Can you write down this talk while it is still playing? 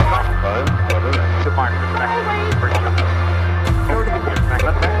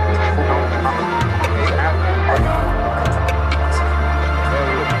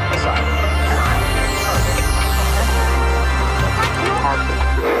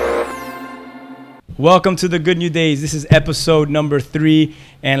Welcome to the Good New Days. This is episode number 3.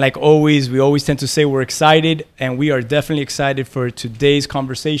 And like always, we always tend to say we're excited. And we are definitely excited for today's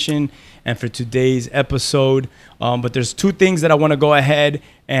conversation and for today's episode. But there's 2 things that I want to go ahead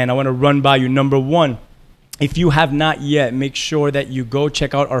and I want to run by you. Number 1, if you have not yet, make sure that you go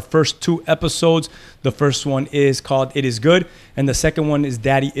check out our first 2 episodes. The first one is called It Is Good. And the second one is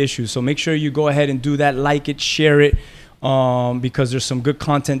Daddy Issues. So make sure you go ahead and do that. Like it, share it. Because there's some good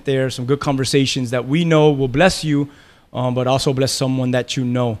content there, some good conversations that we know will bless you, but also bless someone that you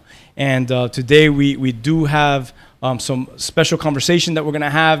know. And today we do have some special conversation that we're going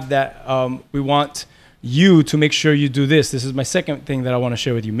to have that we want you to make sure you do this. This is my second thing that I want to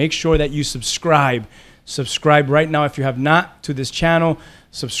share with you. Make sure that you subscribe. Subscribe right now if you have not to this channel.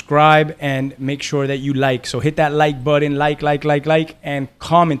 Subscribe and make sure that you like. So hit that like button, like, and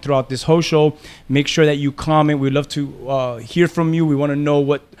comment throughout this whole show. Make sure that you comment. We'd love to hear from you. We want to know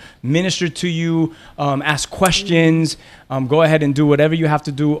what ministered to you. Ask questions. Go ahead and do whatever you have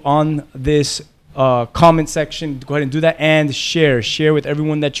to do on this comment section. Go ahead and do that and share with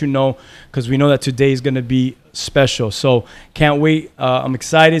everyone that you know, because we know that today is going to be special. So can't wait. I'm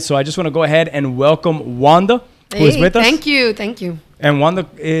excited. So I just want to go ahead and welcome Wanda, who is with us. Thank you. And Wanda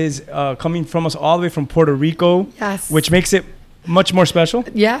is coming from us all the way from Puerto Rico, yes, which makes it much more special.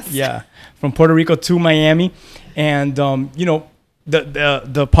 Yes. Yeah, from Puerto Rico to Miami. And,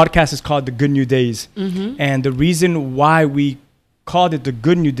 the podcast is called The Good New Days. Mm-hmm. And the reason why we called it The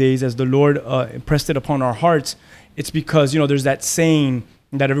Good New Days, as the Lord impressed it upon our hearts, it's because, there's that saying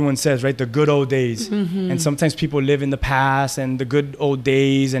that everyone says, right? The good old days. Mm-hmm. And sometimes people live in the past and the good old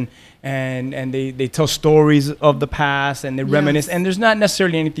days and they tell stories of the past and they reminisce. And there's not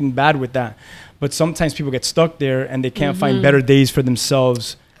necessarily anything bad with that. But sometimes people get stuck there and they can't find better days for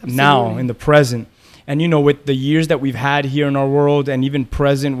themselves now in the present. And, with the years that we've had here in our world and even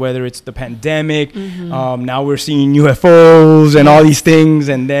present, whether it's the pandemic, now we're seeing UFOs and all these things.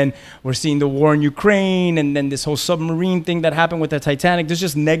 And then we're seeing the war in Ukraine and then this whole submarine thing that happened with the Titanic. There's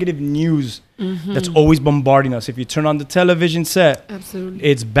just negative news that's always bombarding us. If you turn on the television set, absolutely,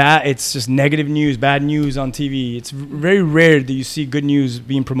 it's bad. It's just negative news, bad news on TV. It's very rare that you see good news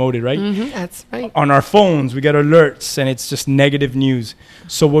being promoted, right? That's right. On our phones, we get alerts and it's just negative news.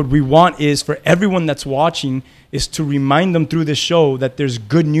 So what we want is for everyone that's watching is to remind them through this show that there's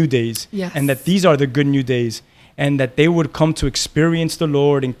good new days, and that these are the good new days, and that they would come to experience the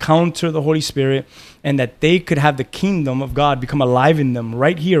Lord, encounter the Holy Spirit, and that they could have the kingdom of God become alive in them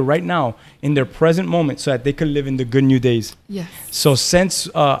right here, right now, in their present moment, so that they could live in the good new days. Yes. So since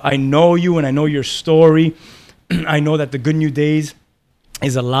I know you and I know your story, I know that the good new days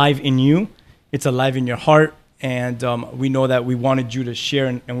is alive in you. It's alive in your heart. And we know that we wanted you to share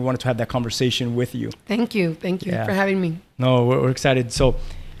and we wanted to have that conversation with you. Thank you for having me. No, we're excited. So,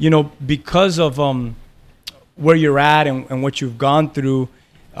 because of where you're at and what you've gone through,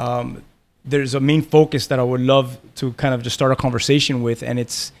 there's a main focus that I would love to kind of just start a conversation with, and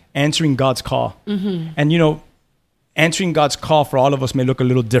it's answering God's call. Mm-hmm. And, answering God's call for all of us may look a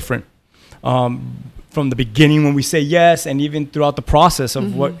little different from the beginning when we say yes, and even throughout the process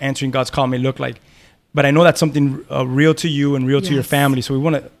of what answering God's call may look like. But I know that's something real to you and real to your family. So we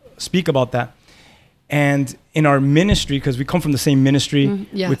want to speak about that. And in our ministry, because we come from the same ministry,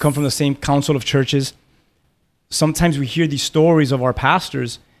 we come from the same council of churches, sometimes we hear these stories of our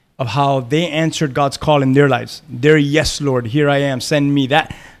pastors of how they answered God's call in their lives. Their yes, Lord, here I am, send me.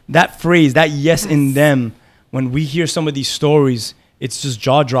 That phrase, that yes in them, when we hear some of these stories, it's just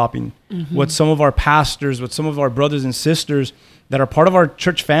jaw-dropping. Mm-hmm. What some of our pastors, what some of our brothers and sisters that are part of our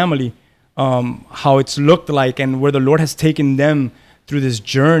church family, how it's looked like and where the Lord has taken them through this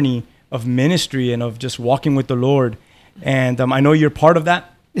journey of ministry and of just walking with the Lord. And I know you're part of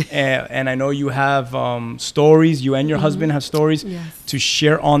that. And I know you have stories. You and your husband have stories to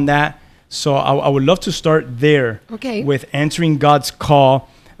share on that. So I would love to start there with answering God's call,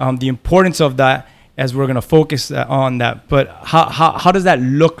 the importance of that, as we're going to focus on that. But how does that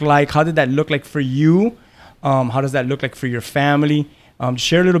look like? How did that look like for you? How does that look like for your family?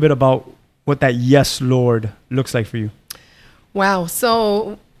 Share a little bit about what that yes, Lord, looks like for you. Wow.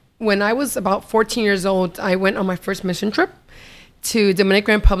 So when I was about 14 years old, I went on my first mission trip to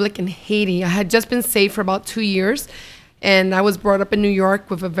Dominican Republic and Haiti. I had just been saved for about 2 years, and I was brought up in New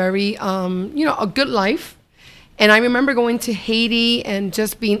York with a very, a good life. And I remember going to Haiti and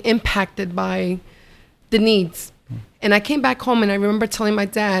just being impacted by the needs. And I came back home and I remember telling my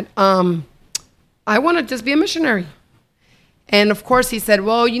dad, I want to just be a missionary. And of course he said,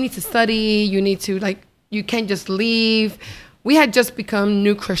 well, you need to study. You need to you can't just leave. We had just become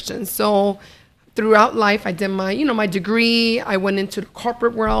new Christians. So throughout life, I did my degree. I went into the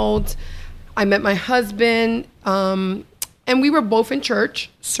corporate world. I met my husband, and we were both in church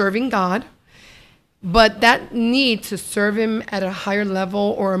serving God. But that need to serve him at a higher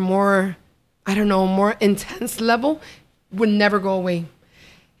level or a more, more intense level would never go away.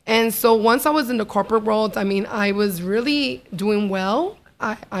 And so once I was in the corporate world, I was really doing well.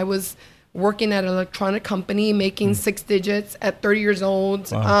 I was working at an electronic company, making 6 digits at 30 years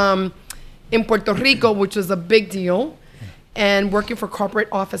old. Wow. In Puerto Rico, which was a big deal, and working for corporate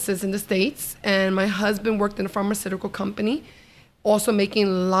offices in the States. And my husband worked in a pharmaceutical company, also making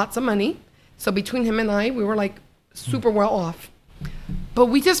lots of money. So between him and I, we were like super well off. But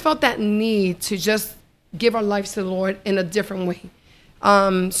we just felt that need to just give our lives to the Lord in a different way.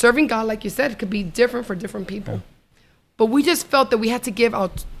 Serving God, like you said, could be different for different people. Yeah. But we just felt that we had to give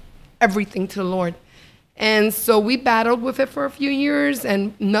out everything to the Lord. And so we battled with it for a few years,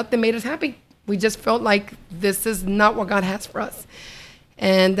 and nothing made us happy. We just felt like this is not what God has for us.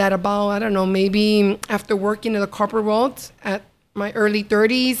 And that about, maybe after working in the corporate world at my early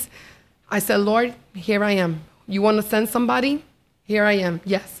 30s, I said, Lord, here I am. You want to send somebody? Here I am.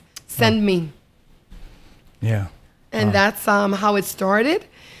 Yes, send me. Yeah. And that's how it started.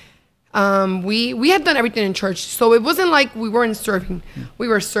 We had done everything in church, so it wasn't like we weren't serving. We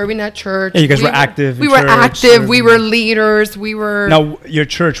were serving at church. Yeah, you guys were active. We were active. We were leaders. We were. Now, your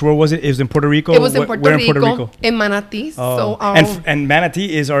church, where was it? It was in Puerto Rico. It was in Puerto Rico. In Puerto Rico? In Manatí. Oh. So, and Manatí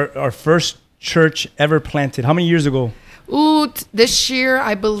is our first church ever planted. How many years ago? This year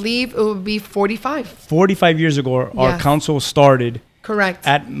I believe it would be 45. 45 years ago, our council started. Correct.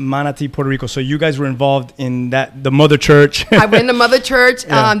 At Manatí, Puerto Rico. So you guys were involved in the mother church. I went in the mother church.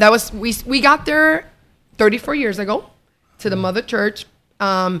 Yeah. We got there 34 years ago to the mother church.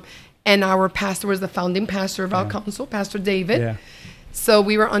 And our pastor was the founding pastor of our council, Pastor David. Yeah. So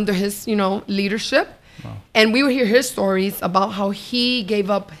we were under his, leadership. Wow. And we would hear his stories about how he gave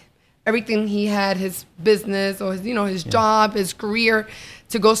up everything he had, his business or his job, his career,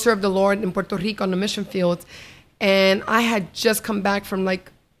 to go serve the Lord in Puerto Rico on the mission fields. And I had just come back from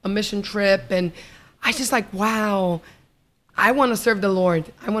like a mission trip, and I just like, wow, I want to serve the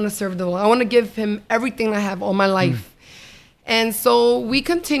Lord. I want to serve the Lord. I want to give him everything I have all my life. And so we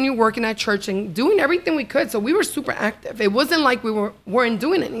continued working at church and doing everything we could. So we were super active. It wasn't like we weren't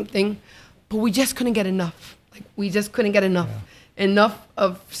doing anything, but we just couldn't get enough. Like we just couldn't get enough. Yeah. Enough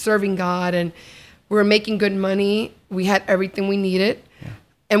of serving God, and we were making good money. We had everything we needed,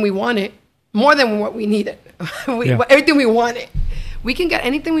 and we wanted more than what we needed. Everything we wanted. We can get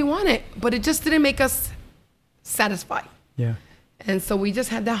anything we wanted, but it just didn't make us satisfied. Yeah. And so we just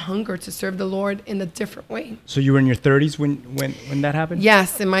had that hunger to serve the Lord in a different way. So you were in your 30s when that happened?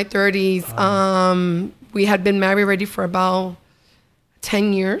 Yes, in my 30s. We had been married already for about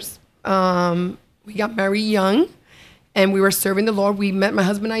 10 years. We got married young, and we were serving the Lord. My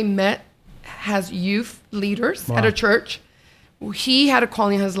husband and I met as youth leaders at a church. He had a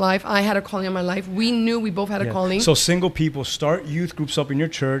calling in his life. I had a calling in my life. We knew we both had a calling. So single people, start youth groups up in your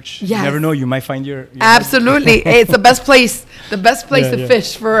church. Yes. You never know, you might find your absolutely. It's the best place to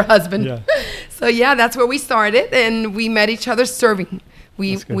fish for a husband. Yeah. So that's where we started, and we met each other serving.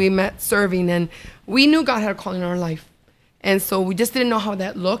 We met serving, and we knew God had a calling in our life. And so we just didn't know how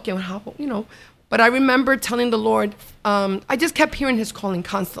that looked and how, But I remember telling the Lord, I just kept hearing his calling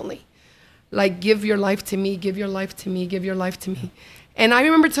constantly. Like, give your life to me, give your life to me, give your life to me. And I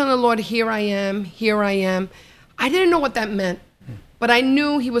remember telling the Lord, here I am, here I am. I didn't know what that meant, but I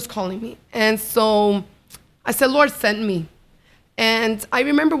knew he was calling me. And so I said, Lord, send me. And I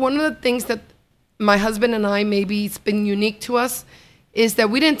remember one of the things that my husband and I, maybe it's been unique to us, is that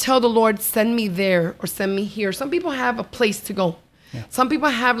we didn't tell the Lord, send me there or send me here. Some people have a place to go. Yeah. Some people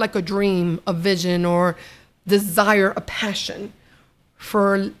have like a dream, a vision, or desire, a passion.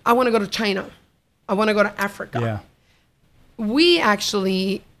 I want to go to China. I want to go to Africa. Yeah. We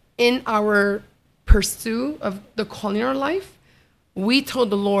actually, in our pursuit of the calling in our life, we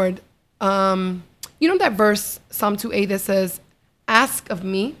told the Lord, that verse, Psalm 2:8, that says, ask of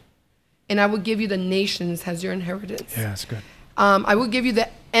me, and I will give you the nations as your inheritance. Yeah, that's good. I will give you the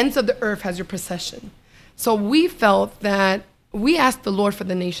ends of the earth as your possession. So we felt that we asked the Lord for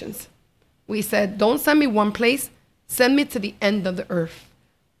the nations. We said, don't send me one place. Send me to the end of the earth.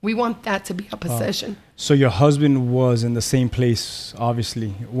 We want that to be a possession. So your husband was in the same place, obviously,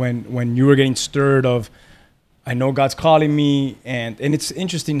 when you were getting stirred of, I know God's calling me. And it's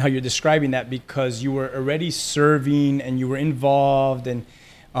interesting how you're describing that, because you were already serving and you were involved, and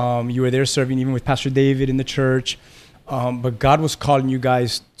you were there serving even with Pastor David in the church. But God was calling you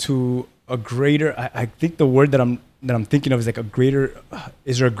guys to a greater, I think the word that I'm that I'm thinking of is like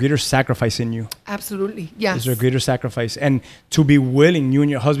is there a greater sacrifice in you? Absolutely. Yes. Is there a greater sacrifice? And to be willing, you and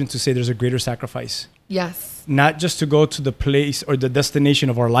your husband, to say there's a greater sacrifice. Yes. Not just to go to the place or the destination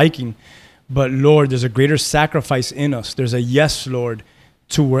of our liking, but Lord, there's a greater sacrifice in us. There's a yes, Lord,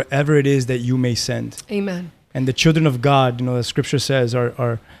 to wherever it is that you may send. Amen. And the children of God, the scripture says,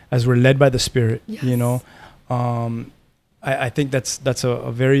 are as we're led by the Spirit, Yes. I think that's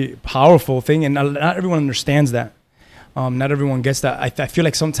a very powerful thing. And not everyone understands that. Not everyone gets that. I feel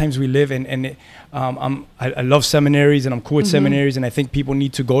like sometimes we live I love seminaries and I'm cool with seminaries, and I think people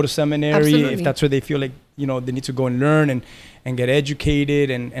need to go to seminary. Absolutely. If that's where they feel like, they need to go and learn and get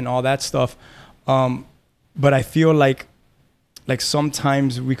educated and all that stuff. But I feel like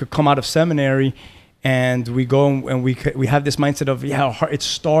sometimes we could come out of seminary and we go and we have this mindset of, our heart, it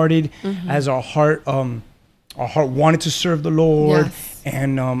started as our heart wanted to serve the Lord. Yes.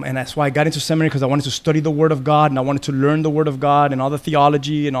 And that's why I got into seminary, because I wanted to study the Word of God and I wanted to learn the Word of God and all the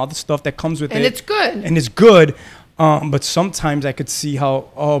theology and all the stuff that comes with it. And it's good. And it's good. But sometimes I could see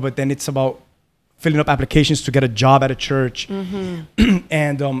how, but then it's about filling up applications to get a job at a church.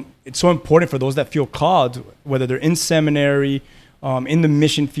 And it's so important for those that feel called, whether they're in seminary, in the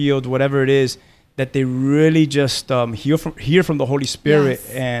mission field, whatever it is, that they really just hear from the Holy Spirit.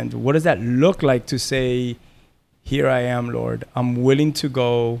 Yes. And what does that look like to say, here I am, Lord. I'm willing to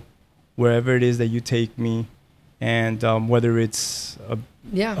go wherever it is that you take me. And whether it's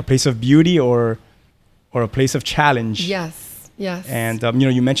a place of beauty or a place of challenge. Yes. Yes. And,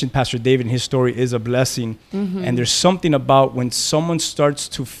 you mentioned Pastor David, and his story is a blessing. And there's something about when someone starts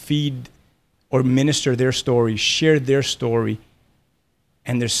to feed or minister their story, share their story,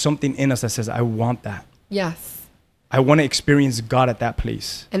 and there's something in us that says, I want that. Yes. I want to experience God at that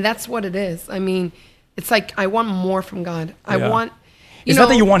place. And that's what it is. I mean, it's like, I want more from God. I want, it's not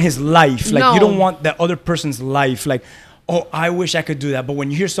that you want his life. Like, No. you don't want that other person's life. Like, oh, I wish I could do that. But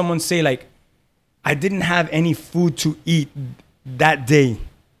when you hear someone say, like, I didn't have any food to eat that day,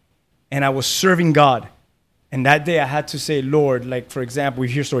 and I was serving God, and that day I had to say, Lord, like, for example, we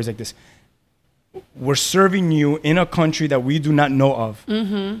hear stories like this. We're serving you in a country that we do not know of,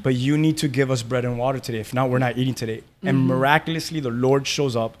 but you need to give us bread and water today. If not, we're not eating today. And miraculously, the Lord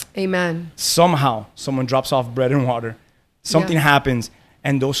shows up. Amen. Somehow, someone drops off bread and water. Something happens,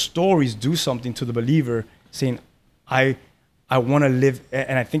 and those stories do something to the believer, saying, I want to live.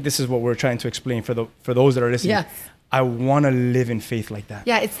 And I think this is what we're trying to explain for those that are listening. Yes. I want to live in faith like that.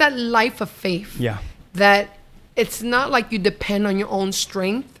 Yeah, it's that life of faith. Yeah. That it's not like you depend on your own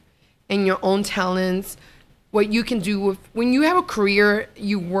strength and your own talents, what you can do when you have a career,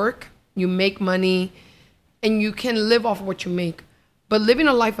 you work, you make money, and you can live off of what you make. But living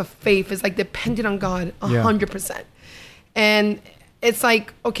a life of faith is like depending on God 100%. And it's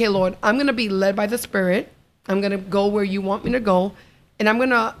like, okay, Lord, I'm going to be led by the Spirit. I'm going to go where you want me to go. And I'm going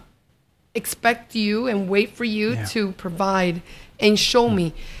to expect you and wait for you to provide and show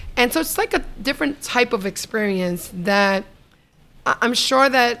me. And so it's like a different type of experience that I'm sure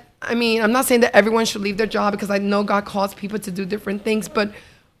that, I mean, I'm not saying that everyone should leave their job, because I know God calls people to do different things, but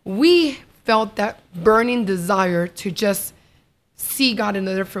we felt that burning desire to just see God in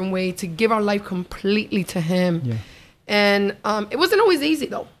a different way, to give our life completely to Him. Yeah. And it wasn't always easy,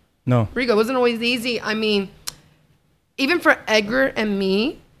 though. No. Rigo, it wasn't always easy. I mean, even for Edgar and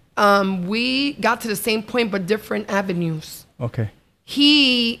me, we got to the same point, but different avenues. Okay.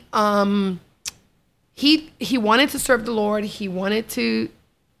 He wanted to serve the Lord. He wanted to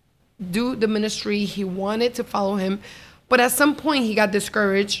do the ministry. He wanted to follow Him. But at some point, he got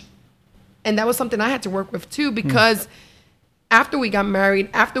discouraged. And that was something I had to work with, too, because after we got married,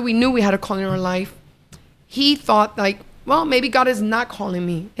 after we knew we had a calling in our life, he thought, like, well, maybe God is not calling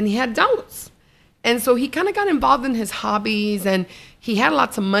me. And he had doubts. And so he kind of got involved in his hobbies, and he had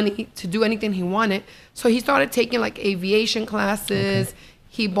lots of money to do anything he wanted. So he started taking like aviation classes. Okay.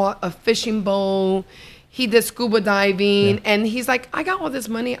 He bought a fishing boat. He did scuba diving. Yeah. And he's like, I got all this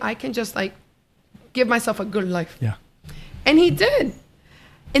money. I can just like give myself a good life. Yeah. And he did.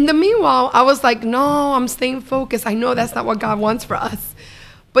 In the meanwhile, I was like, no, I'm staying focused. I know that's not what God wants for us.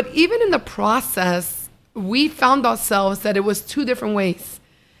 But even in the process, we found ourselves that it was two different ways.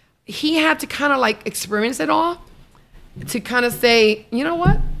 He had to kind of like experience it all to kind of say, you know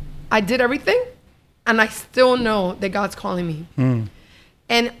what? I did everything, and I still know that God's calling me.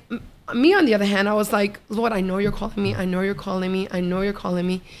 And me, on the other hand, I was like, Lord, I know you're calling me. I know you're calling me. I know you're calling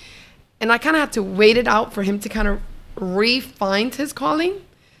me. And I kind of had to wait it out for him to kind of refine his calling.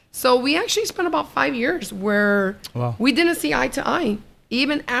 So we actually spent about 5 years where we didn't see eye to eye,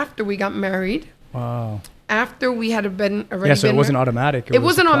 even after we got married. Wow. After we had been already it wasn't automatic. It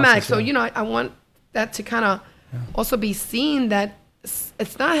wasn't automatic. So, you know, I want that to kind of also be seen that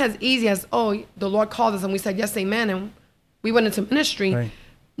it's not as easy as, oh, the Lord called us and we said yes, amen, and we went into ministry. Right.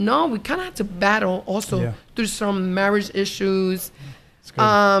 No, we kind of had to battle also through some marriage issues.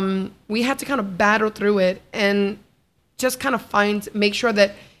 We had to kind of battle through it and just kind of make sure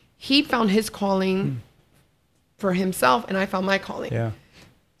that he found his calling for himself and I found my calling. Yeah,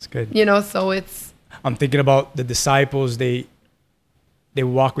 it's good. You know, so I'm thinking about the disciples. They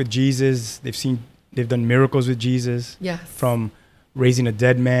walk with Jesus. They've done miracles with Jesus. Yes. From raising a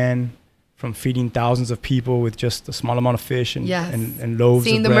dead man, from feeding thousands of people with just a small amount of fish and loaves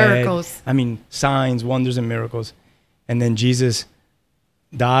seeing of the bread. miracles. I mean, signs, wonders, and miracles. And then Jesus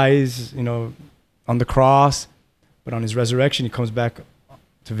dies, on the cross, but on his resurrection, he comes back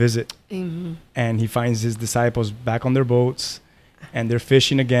to visit. Mm-hmm. And he finds his disciples back on their boats, and they're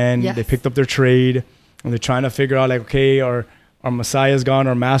fishing again. Yes. They picked up their trade, and they're trying to figure out, like, okay, our Messiah's gone,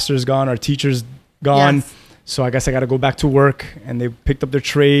 our master's gone, our teacher's gone. Yes. So I guess I got to go back to work. And they picked up their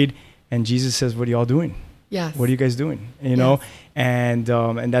trade. And Jesus says, what are y'all doing? Yes. What are you guys doing? You know? And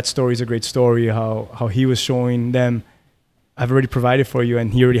that story is a great story, how he was showing them, I've already provided for you.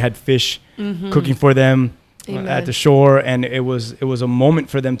 And he already had fish cooking for them at the shore. And it was a moment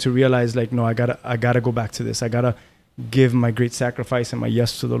for them to realize, like, no, I gotta go back to this. I gotta give my great sacrifice and my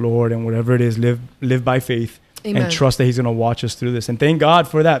yes to the Lord, and whatever it is, live by faith. Amen. And trust that he's going to watch us through this. And thank God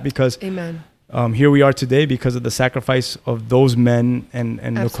for that, because here we are today because of the sacrifice of those men,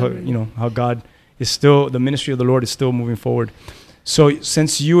 and look how God is still, the ministry of the Lord is still moving forward. So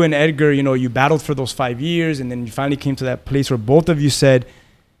since you and Edgar, you battled for those 5 years, and then you finally came to that place where both of you said,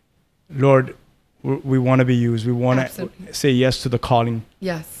 Lord, we want to be used. We want to say yes to the calling.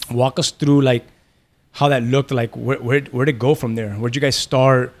 Yes. Walk us through, like, how that looked like. Where'd it go from there? Where'd you guys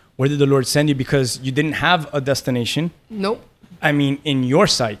start? Where did the Lord send you? Because you didn't have a destination. Nope. I mean, in your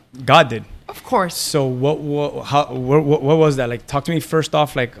sight, God did. Of course. So what was that? Like, talk to me first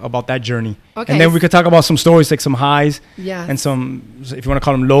off, like, about that journey. Okay. And then we could talk about some stories, like some highs. Yes. And some, if you want to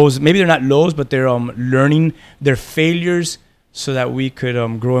call them lows. Maybe they're not lows, but they're learning, their failures, so that we could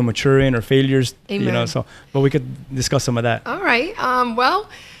grow and mature in, or failures. Amen. But we could discuss some of that. All right. Well,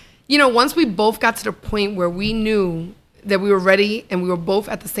 once we both got to the point where we knew that we were ready and we were both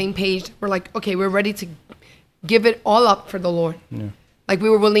at the same page, we're like, okay, we're ready to give it all up for the Lord. Yeah. Like, we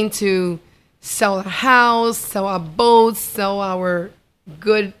were willing to sell our house, sell our boats, sell our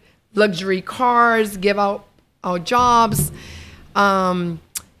good luxury cars, give out our jobs. I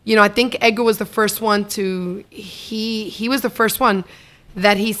think Edgar was the first one he was the first one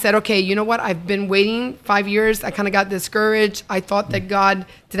that he said, okay, you know what? I've been waiting 5 years. I kind of got discouraged. I thought that God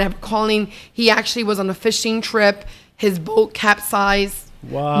didn't have a calling. He actually was on a fishing trip. His boat capsized,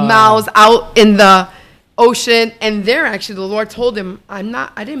 miles out in the ocean. And there, actually, the Lord told him, I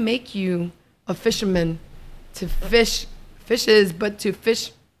didn't make you a fisherman to fish fishes, but to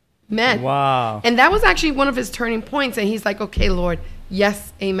fish men. Wow. And that was actually one of his turning points. And he's like, okay, Lord,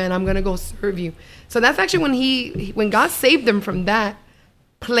 yes, amen. I'm going to go serve you. So that's actually when God saved him from that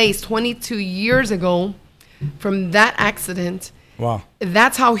place 22 years ago, from that accident. Wow.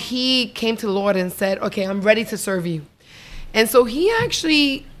 That's how he came to the Lord and said, okay, I'm ready to serve you. And so he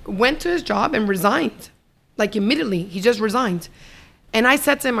actually went to his job and resigned. Like, immediately, he just resigned. And I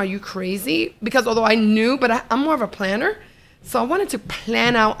said to him, are you crazy? Because although I knew, but I'm more of a planner. So I wanted to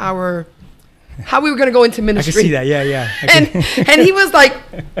plan out how we were going to go into ministry. I can see that. Yeah. And he was like,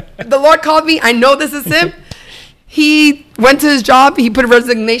 the Lord called me. I know this is him. He went to his job. He put a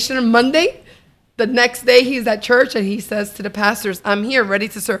resignation on Monday. The next day, he's at church, and he says to the pastors, I'm here, ready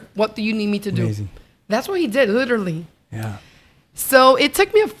to serve. What do you need me to do? Amazing. That's what he did, literally. Yeah. So it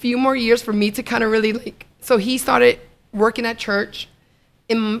took me a few more years for me to kind of really, so he started working at church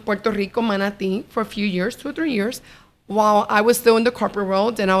in Puerto Rico, Manatí, for a few years, 2 or 3 years, while I was still in the corporate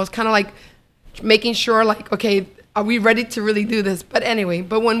world. And I was kind of making sure, okay, are we ready to really do this? But anyway,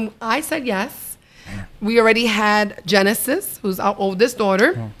 when I said yes, we already had Genesis, who's our oldest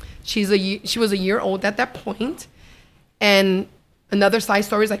daughter. Oh. She was a year old at that point. And another side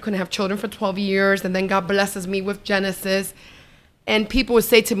story is I couldn't have children for 12 years. And then God blesses me with Genesis. And people would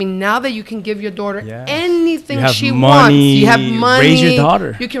say to me, now that you can give your daughter anything she wants. You have money. Raise your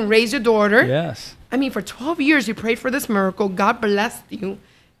daughter. You can raise your daughter. Yes. I mean, for 12 years, you prayed for this miracle. God blessed you.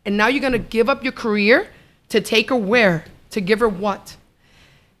 And now you're going to give up your career to take her where? To give her what?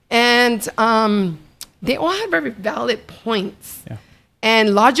 And they all had very valid points. Yeah.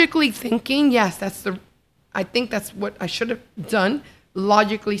 And logically thinking, yes, I think that's what I should have done,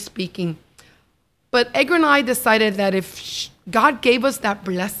 logically speaking. But Edgar and I decided that if God gave us that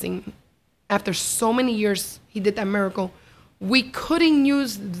blessing, after so many years, he did that miracle, we couldn't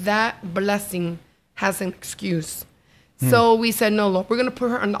use that blessing has an excuse. So we said, no, Lord, we're going to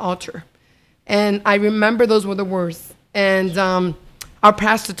put her on the altar. And I remember those were the words. And our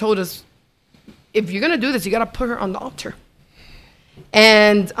pastor told us, if you're going to do this, you got to put her on the altar.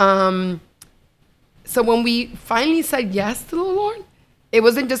 And so when we finally said yes to the Lord, it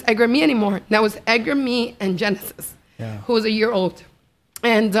wasn't just Edgar and me anymore. That was Edgar, me, and Genesis, who was a year old.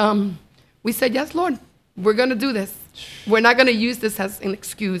 And we said, yes, Lord, we're going to do this. We're not going to use this as an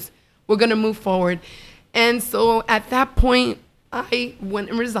excuse. We're going to move forward. And so at that point, I went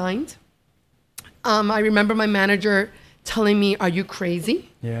and resigned. I remember my manager telling me, are you crazy?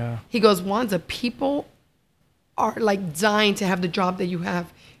 Yeah. He goes, Wanda, people are like dying to have the job that you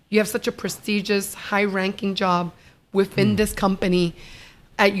have. You have such a prestigious, high-ranking job within this company.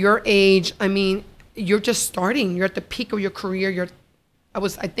 At your age, I mean, you're just starting. You're at the peak of your career.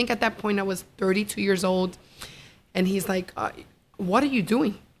 I think at that point I was 32 years old. And he's like, what are you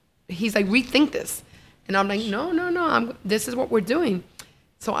doing? He's like, rethink this. And I'm like, no, this is what we're doing.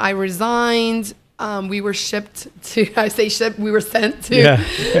 So I resigned. We were shipped to, we were sent to,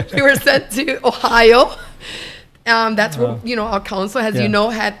 we were sent to Ohio. That's where, our council, as you know,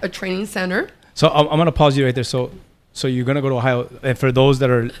 had a training center. So I'm going to pause you right there. So you're going to go to Ohio. And for those that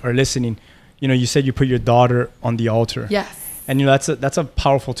are listening, you said you put your daughter on the altar. Yes. And, that's a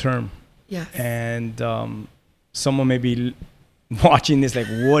powerful term. Yes. And someone may be watching this like,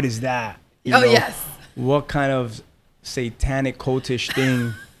 what is that? Yes. What kind of satanic cultish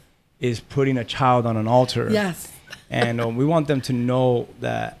thing is putting a child on an altar? Yes. And we want them to know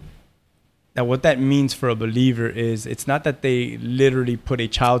that what that means for a believer is it's not that they literally put a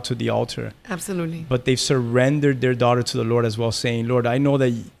child to the altar. Absolutely. But they've surrendered their daughter to the Lord as well, saying, Lord, I know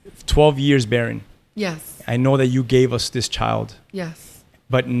that 12 years barren. Yes. I know that you gave us this child. Yes.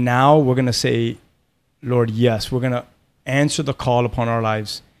 But now we're going to say, Lord, yes, we're going to answer the call upon our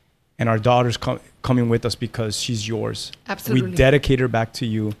lives. And our daughter's coming with us because she's yours. Absolutely. We dedicate her back to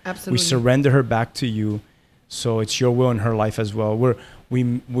you. Absolutely. We surrender her back to you. So it's your will in her life as well. We're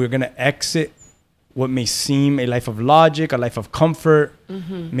going to exit what may seem a life of logic, a life of comfort,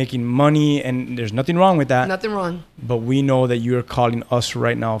 making money. And there's nothing wrong with that. Nothing wrong. But we know that you're calling us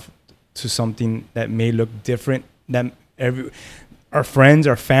right now to something that may look different than our friends,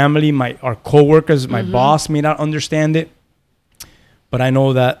 our family, our coworkers, my boss may not understand it. But I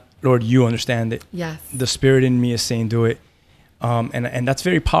know that, Lord, you understand it. Yes. The spirit in me is saying do it. And that's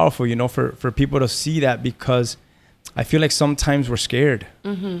very powerful, for people to see that, because I feel like sometimes we're scared.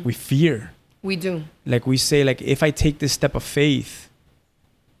 We fear. We do. Like we say, like, if I take this step of faith,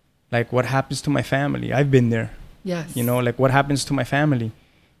 like what happens to my family? I've been there. Yes. Like what happens to my family?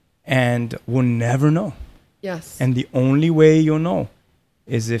 And we'll never know. Yes. And the only way you'll know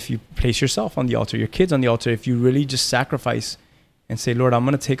is if you place yourself on the altar, your kids on the altar, if you really just sacrifice and say, Lord, I'm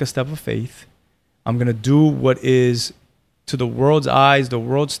going to take a step of faith. I'm going to do what is, to the world's eyes, the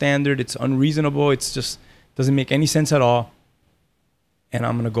world standard, it's unreasonable. It's just doesn't make any sense at all. And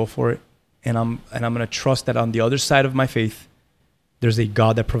I'm going to go for it. And I'm going to trust that on the other side of my faith, there's a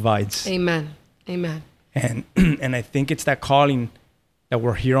God that provides. Amen. Amen. And I think it's that calling that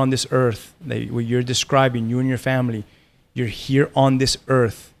we're here on this earth, that what you're describing, you and your family. You're here on this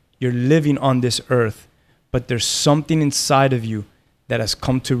earth. You're living on this earth. But there's something inside of you that has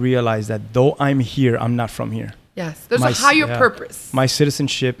come to realize that though I'm here, I'm not from here. Yes. There's a higher purpose. My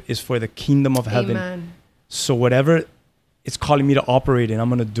citizenship is for the kingdom of heaven. Amen. So whatever it's calling me to operate in, I'm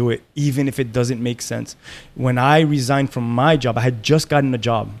going to do it, even if it doesn't make sense. When I resigned from my job, I had just gotten a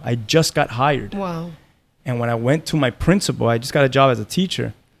job. I just got hired. Wow. And when I went to my principal, I just got a job as a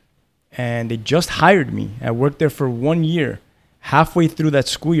teacher. And they just hired me. I worked there for 1 year. Halfway through that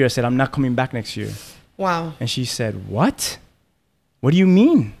school year, I said, I'm not coming back next year. Wow. And she said, what? What do you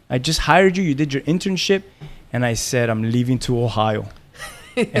mean? I just hired you. You did your internship. And I said, I'm leaving to Ohio.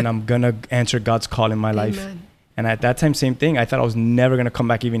 And I'm going to answer God's call in my life. Amen. And at that time, same thing. I thought I was never going to come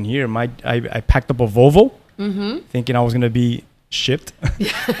back even here. I packed up a Volvo, thinking I was going to be shipped.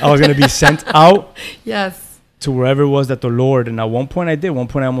 I was going to be sent out. Yes. To wherever it was that the Lord. And at one point I did. One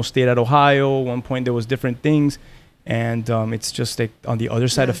point I almost stayed at Ohio. One point there was different things. And it's just like on the other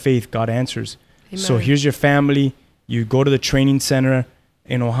side of faith, God answers. Amen. So here's your family. You go to the training center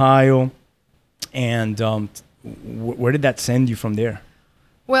in Ohio. And where did that send you from there?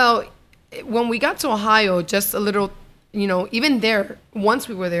 Well, when we got to Ohio, just a little, even there, once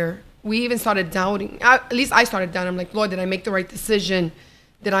we were there, we even started doubting. At least I started doubting. I'm like, Lord, did I make the right decision?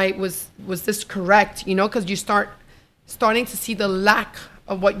 Was this correct? Because you starting to see the lack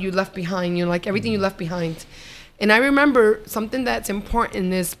of what you left behind, like everything you left behind. And I remember something that's important in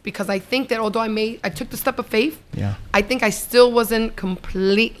this, because I think that although I took the step of faith, I think I still wasn't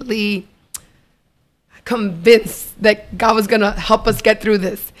completely convinced that God was going to help us get through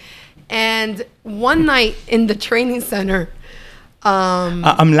this. And one night in the training center,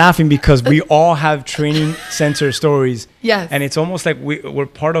 I'm laughing because we all have training center stories. Yes. And it's almost like we're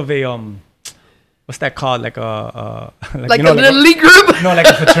part of a what's that called? Like like a little league group? No, like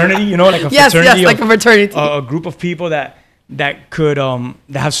a fraternity, like a fraternity. Yes, like a fraternity. A group of people that could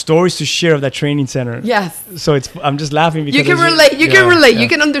that have stories to share of that training center. Yes. So I'm just laughing because you can relate. You can relate. Yeah. You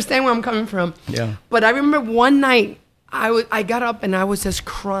can understand where I'm coming from. Yeah. But I remember one night I got up and I was just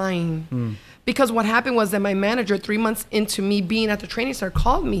crying because what happened was that my manager, 3 months into me being at the training center,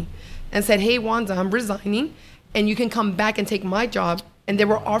 called me and said, "Hey, Wanda, I'm resigning, and you can come back and take my job." And they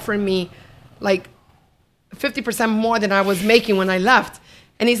were offering me like 50% more than I was making when I left.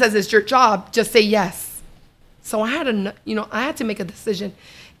 And he says, "It's your job. Just say yes." So I had to make a decision.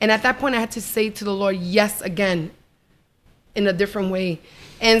 And at that point, I had to say to the Lord, yes, again, in a different way.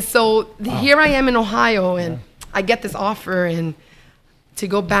 And so here I am in Ohio, and I get this offer and to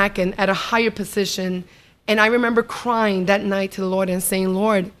go back and at a higher position. And I remember crying that night to the Lord and saying,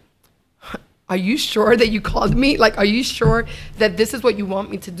 "Lord, are you sure that you called me? Like, are you sure that this is what you want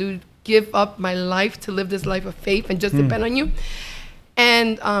me to do? Give up my life to live this life of faith and just depend on you?"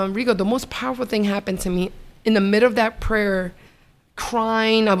 And Rigo, the most powerful thing happened to me. In the middle of that prayer,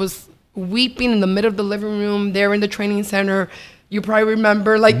 crying, I was weeping in the middle of the living room there in the training center. You probably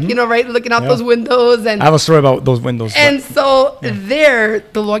remember, like, right, looking out those windows. And I have a story about those windows. And so there,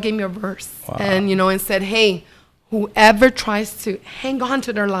 the Lord gave me a verse. Wow. And said, "Hey, whoever tries to hang on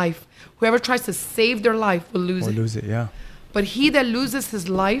to their life, whoever tries to save their life will lose it. Lose it, yeah. But he that loses his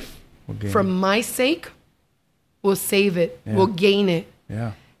life for my sake will save it, will gain it."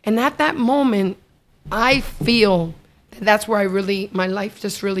 Yeah. And at that moment, I feel that's where my life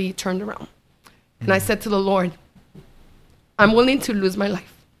just really turned around. And I said to the Lord, I'm willing to lose my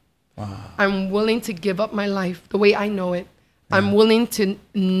life. Wow. I'm willing to give up my life the way I know it. Yeah. I'm willing to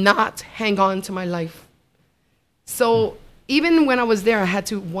not hang on to my life. So even when I was there, I had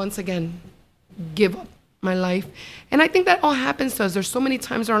to once again give up my life. And I think that all happens to us. There's so many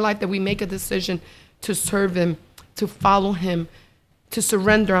times in our life that we make a decision to serve him, to follow him, to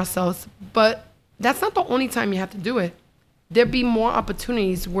surrender ourselves. But that's not the only time you have to do it. There'll be more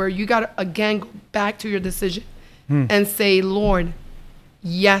opportunities where you got to, again, go back to your decision and say, "Lord,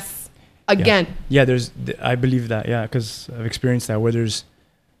 yes, again." Yeah, I believe that, because I've experienced that where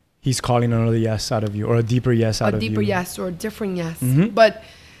he's calling another yes out of you, or a deeper yes out of you. A deeper yes or a different yes. Mm-hmm. But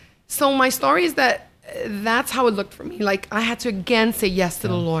so my story is that's how it looked for me. Like, I had to again say yes to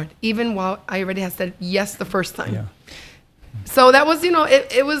the Lord, even while I already had said yes the first time. Yeah. So that was,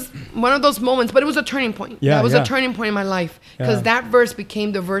 it was one of those moments, but it was a turning point. Yeah, that was a turning point in my life, because that verse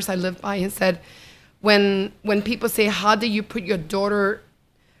became the verse I lived by, and said, when people say, how do you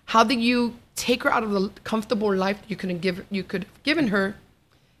take her out of the comfortable life you could have given her,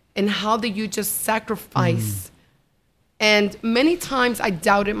 and how do you just sacrifice? And many times I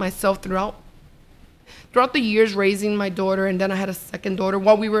doubted myself throughout the years raising my daughter, and then I had a second daughter.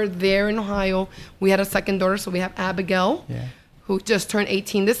 While we were there in Ohio, we had a second daughter, so we have Abigail, who just turned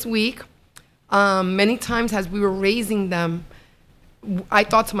 18 this week. Many times as we were raising them, I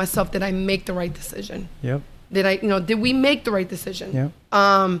thought to myself, did I make the right decision? Yep. Did we make the right decision?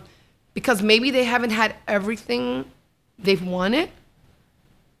 Yep. Because maybe they haven't had everything they've wanted.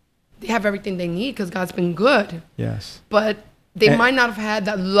 They have everything they need because God's been good. Yes. But they might not have had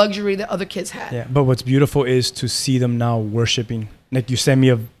that luxury that other kids had. Yeah. But what's beautiful is to see them now worshiping. Like, you sent me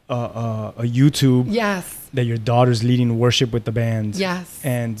a YouTube. Yes. That your daughter's leading worship with the band. Yes.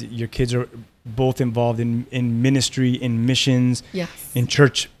 And your kids are both involved in ministry, in missions. Yes. In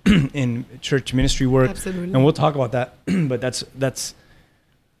church, in church ministry work. Absolutely. And we'll talk about that. But that's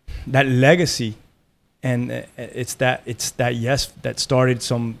that legacy, and it's that yes that started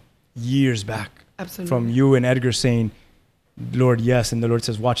some years back. Absolutely. From you and Edgar saying, "Lord, yes," and the Lord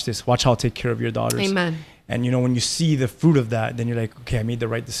says, "Watch this. Watch how I'll take care of your daughters." Amen. And when you see the fruit of that, then you're like, "Okay, I made the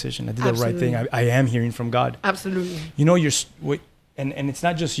right decision. I did Absolutely. The right thing. I am hearing from God." Absolutely. And it's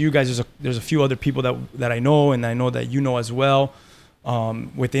not just you guys. There's a few other people that I know, and I know that as well,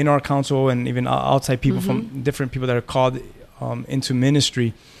 within our council, and even outside people from different people that are called into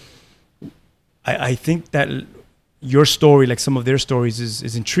ministry. I think that your story, like some of their stories,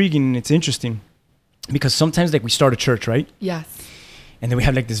 is intriguing, and it's interesting. Because sometimes, like, we start a church, right? Yes. And then we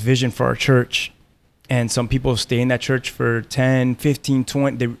have like this vision for our church. And some people stay in that church for 10, 15,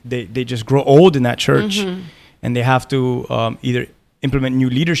 20. They just grow old in that church. Mm-hmm. And they have to either implement new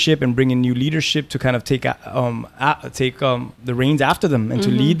leadership and bring in new leadership to kind of take the reins after them and to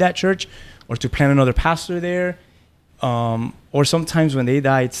lead that church, or to plant another pastor there. or sometimes when they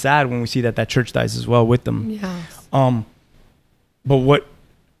die, it's sad when we see that church dies as well with them. Yes. But what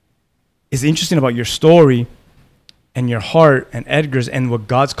is interesting about your story and your heart and Edgar's and what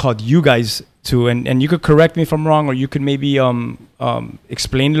God's called you guys to, and you could correct me if I'm wrong, or you could maybe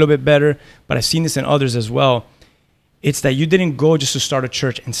explain a little bit better, but I've seen this in others as well. It's that you didn't go just to start a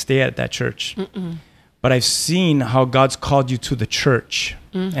church and stay at that church. Mm-mm. But I've seen how God's called you to the church.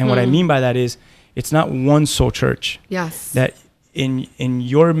 Mm-hmm. And what I mean by that is, it's not one soul church. Yes. That in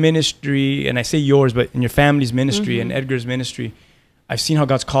your ministry, and I say yours, but in your family's ministry and Edgar's ministry, I've seen how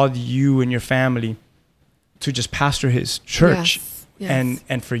God's called you and your family to just pastor his church. Yes. Yes.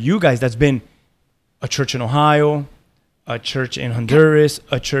 And for you guys, that's been a church in Ohio, a church in Honduras,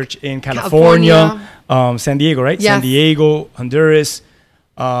 a church in California. San Diego, right? Yes. San Diego, Honduras,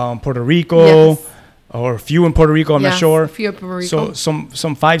 Puerto Rico, yes. or a few in Puerto Rico, I'm not sure. A few in Puerto Rico. So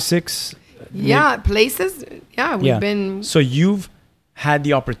some 5, 6. Places. Yeah, we've been. So you've had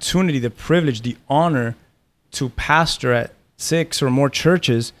the opportunity, the privilege, the honor to pastor at 6 or more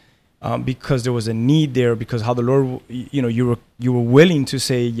churches because there was a need there, because how the Lord, you were willing to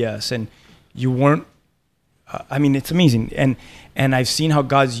say yes, and you weren't. I mean, it's amazing, and I've seen how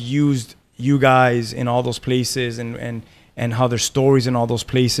God's used you guys in all those places, and how there's stories in all those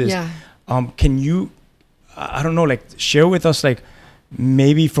places. Yeah. Can you, I don't know, like share with us, like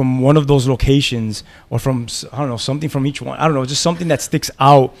maybe from one of those locations, or from, I don't know, something from each one. I don't know, just something that sticks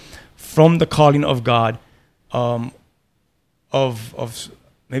out from the calling of God, of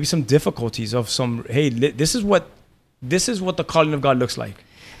maybe some difficulties, of some, hey, this is what the calling of God looks like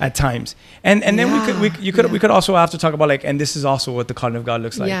at times, and then we could also have to talk about, like, and this is also what the calling of God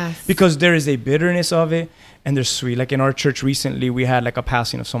looks like. Yes. Because there is a bitterness of it, and there's sweet. Like in our church recently, we had like a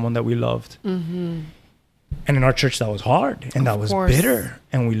passing of someone that we loved. Mm-hmm. And in our church, that was hard, and that was bitter,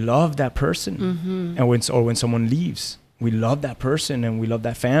 and we loved that person. Mm-hmm. And when someone leaves, we love that person, and we love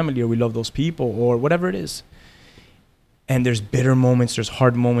that family, or we love those people, or whatever it is. And there's bitter moments, there's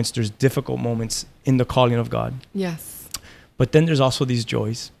hard moments, there's difficult moments in the calling of God. Yes. But then there's also these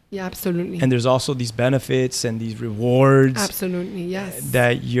joys. Yeah, absolutely. And there's also these benefits and these rewards. Absolutely, yes.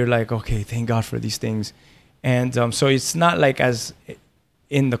 That you're like, okay, thank God for these things. And so it's not like, as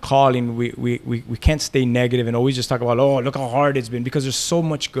in the calling, we can't stay negative and always just talk about, oh, look how hard it's been, because there's so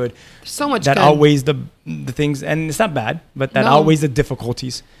much good. So much that good. outweighs the things, and it's not bad, but that outweighs the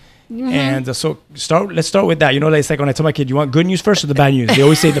difficulties. Mm-hmm. And so let's start with that. It's like when I tell my kid, you want good news first or the bad news? They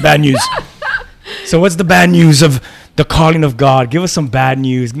always say the bad news. So what's the bad news of the calling of God? Give us some bad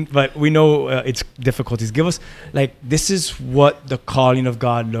news. But we know it's difficulties. Give us, like, this is what the calling of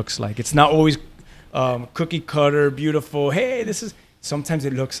God looks like. It's not always cookie cutter, beautiful. Hey, this is, sometimes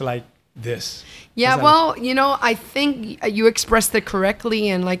it looks like this. Yeah, well, I think you expressed it correctly.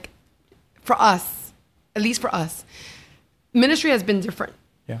 And like, for us, at least for us, ministry has been different.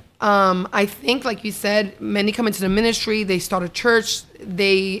 Yeah. I think, like you said, many come into the ministry, they start a church,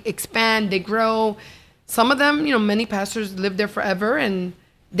 they expand, they grow. Some of them, many pastors live there forever and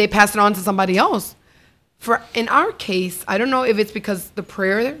they pass it on to somebody else. In our case, I don't know if it's because the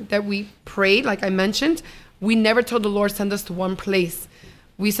prayer that we prayed, like I mentioned, we never told the Lord, send us to one place.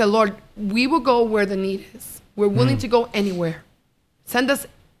 We said, Lord, we will go where the need is. We're willing to go anywhere. Send us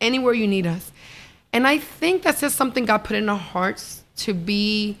anywhere you need us. And I think that's just something God put in our hearts, to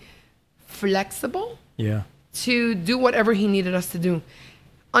be flexible, to do whatever he needed us to do.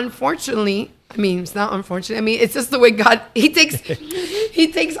 Unfortunately, it's not unfortunate. It's just the way God, he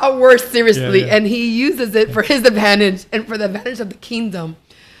takes our words seriously, and he uses it for his advantage and for the advantage of the kingdom.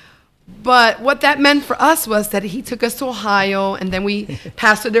 But what that meant for us was that he took us to Ohio, and then we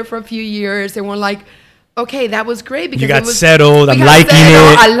pastored there for a few years, and we're like, okay, that was great, because you got settled. I'm liking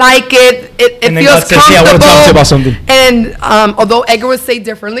it. I like it. It feels comfortable. I want to talk to you about something. And although Edgar would say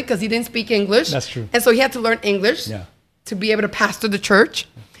differently because he didn't speak English, that's true. And so he had to learn English to be able to pastor the church.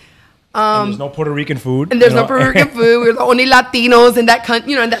 And there's no Puerto Rican food. And there's no Puerto Rican food. We're the only Latinos in that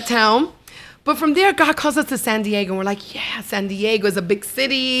in that town. But from there, God calls us to San Diego, and we're like, yeah, San Diego is a big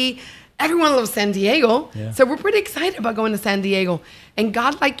city. Everyone loves San Diego. Yeah. So we're pretty excited about going to San Diego. And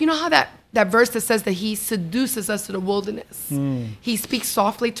God, how that verse that says that he seduces us to the wilderness. He speaks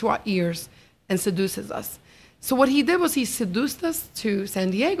softly to our ears and seduces us. So what he did was he seduced us to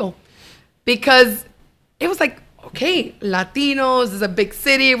San Diego, because it was like, okay, Latinos is a big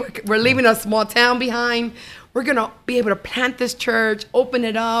city. We're leaving a small town behind. We're going to be able to plant this church, open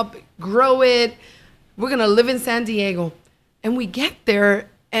it up, grow it. We're going to live in San Diego. And we get there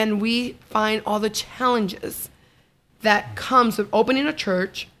and we find all the challenges that comes with opening a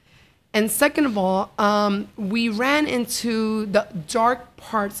church. And second of all, we ran into the dark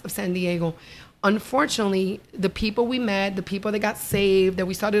parts of San Diego. unfortunately, the people we met, the people that got saved, that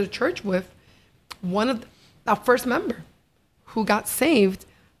we started a church with, one of our first member who got saved,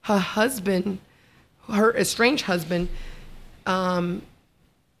 her husband, her estranged husband,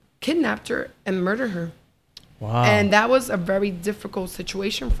 kidnapped her and murdered her. Wow. And that was a very difficult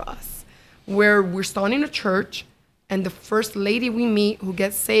situation for us, where we're starting a church and the first lady we meet who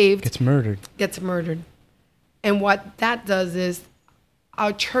gets saved Gets murdered. And what that does is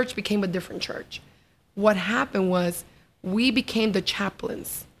our church became a different church. What happened was we became the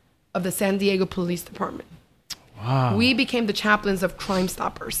chaplains of the San Diego Police Department. Wow. We became the chaplains of Crime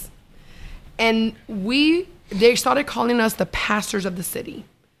Stoppers. And they started calling us the pastors of the city.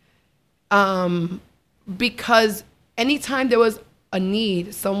 Because anytime there was a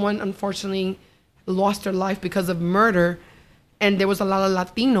need, someone unfortunately lost their life because of murder, and there was a lot of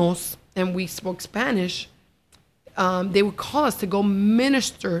Latinos, and we spoke Spanish, they would call us to go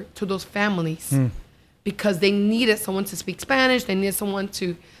minister to those families because they needed someone to speak Spanish. They needed someone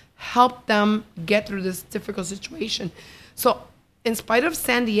to help them get through this difficult situation. So in spite of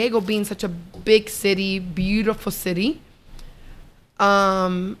San Diego being such a big city, beautiful city,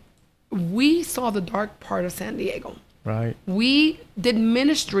 we saw the dark part of San Diego. Right. We did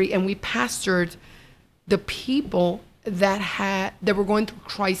ministry and we pastored the people that were going through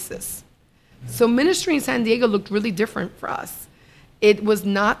crisis. So ministry in San Diego looked really different for us. It was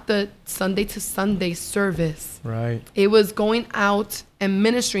not the Sunday to Sunday service. Right. It was going out and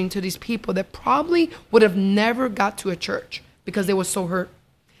ministering to these people that probably would have never got to a church because they were so hurt.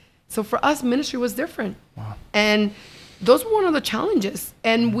 So for us, ministry was different. Wow. And those were one of the challenges.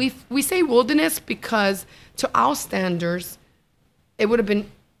 And we say wilderness because to our standards, it would have been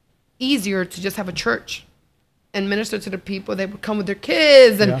easier to just have a church and minister to the people that would come with their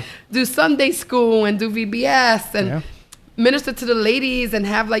kids and do Sunday school and do VBS and minister to the ladies and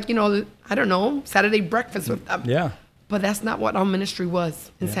have Saturday breakfast with them. Yeah. But that's not what our ministry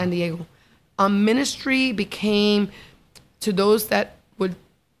was in San Diego. Our ministry became to those that would,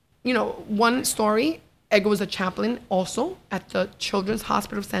 one story, Edgar was a chaplain also at the Children's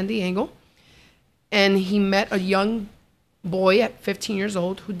Hospital of San Diego. And he met a young boy at 15 years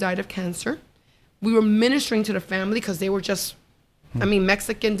old who died of cancer. We were ministering to the family because they were just,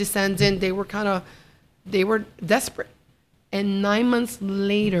 Mexican descendant. They were desperate. And 9 months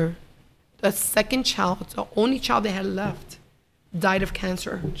later, the second child, the only child they had left, died of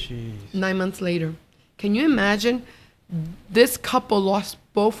cancer. Jeez. 9 months later. Can you imagine? This couple lost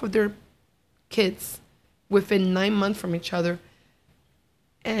both of their kids within 9 months from each other.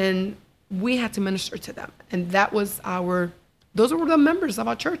 And we had to minister to them. And those were the members of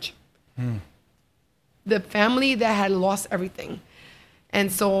our church. The family that had lost everything.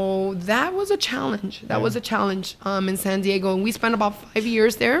 And so that was a challenge. That was a challenge in San Diego. And we spent about 5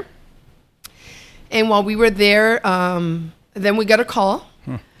 years there. And while we were there, then we got a call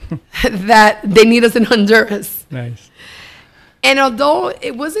that they need us in Honduras. Nice. And although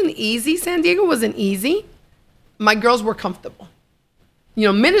it wasn't easy, San Diego wasn't easy, my girls were comfortable.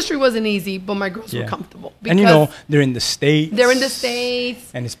 Ministry wasn't easy, but my girls were comfortable. And they're in the States. They're in the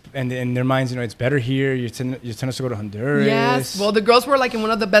States. And in their minds, it's better here. You tend us to go to Honduras. Yes. Well, the girls were in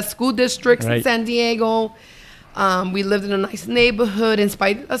one of the best school districts in San Diego. We lived in a nice neighborhood. In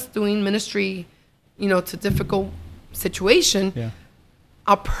spite of us doing ministry, to difficult situation,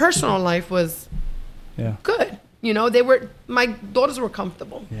 our personal life was good. My daughters were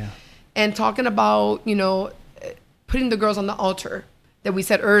comfortable. Yeah. And talking about, putting the girls on the altar that we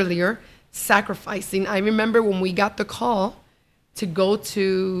said earlier, sacrificing. I remember when we got the call to go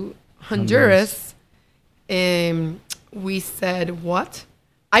to Honduras, we said, what?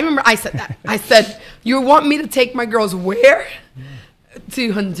 I remember I said that. I said, you want me to take my girls where?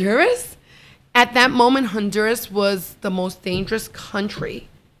 To Honduras? At that moment, Honduras was the most dangerous country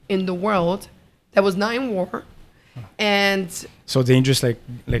in the world that was not in war. And so dangerous, like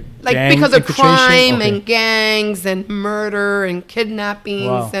because of crime and gangs and murder and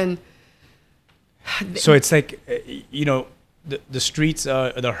kidnappings and. So it's the streets,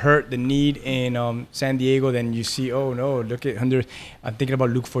 the hurt, the need in San Diego. Then you see, oh no, look at Honduras. I'm thinking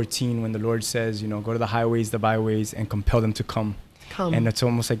about Luke 14 when the Lord says, go to the highways, the byways, and compel them to come. And it's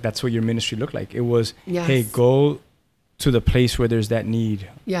almost like that's what your ministry looked like. It was, hey, go to the place where there's that need,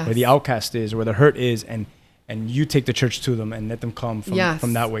 where the outcast is, where the hurt is, and you take the church to them and let them come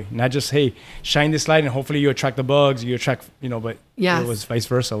from that way. Not just, hey, shine this light and hopefully you attract the bugs, you attract, but it was vice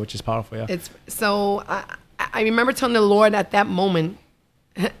versa, which is powerful. So I remember telling the Lord at that moment,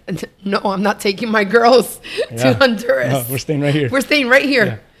 no, I'm not taking my girls to Honduras. No, we're staying right here. We're staying right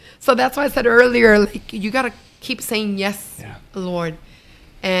here. So that's why I said earlier, you got to keep saying yes, Lord.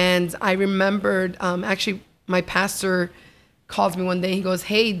 And I remembered, actually, my pastor calls me one day. He goes,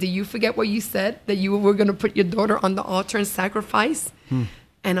 "Hey, did you forget what you said? That you were going to put your daughter on the altar and sacrifice?"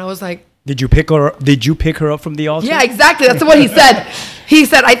 And I was like, Did you pick her up from the altar? yeah, exactly. That's what he said. He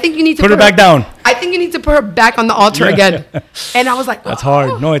said, "I think you need to put her back down. I think you need to put her back on the altar again." And I was like, That's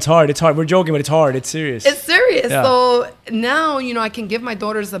hard. No, it's hard. It's hard. We're joking, but it's hard. It's serious. It's serious. Yeah. So now, I can give my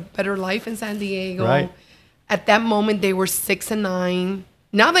daughters a better life in San Diego. Right. At that moment, they were 6 and 9.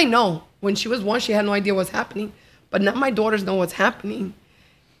 Now they know. When she was 1, she had no idea what's happening. But now my daughters know what's happening.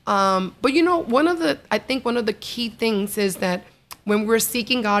 But one of the key things is that when we're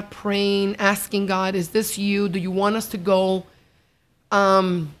seeking God, praying, asking God, "Is this you? Do you want us to go?"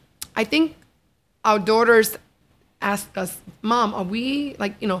 I think our daughters asked us, "Mom, are we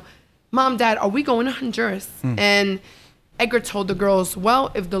Mom, Dad, are we going to Honduras?" And Edgar told the girls,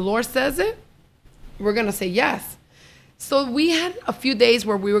 "Well, if the Lord says it, we're gonna say yes." So we had a few days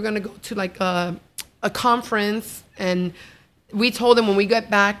where we were gonna go to like a conference, and we told them when we get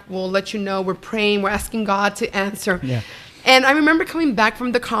back, we'll let you know. We're praying, we're asking God to answer. Yeah. And I remember coming back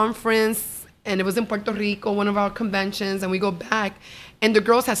from the conference, and it was in Puerto Rico, one of our conventions, and we go back, and the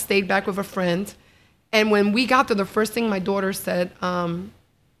girls had stayed back with a friend. And when we got there, the first thing my daughter said,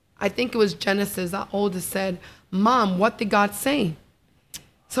 I think it was Genesis, our oldest, said, "Mom, what did God say?"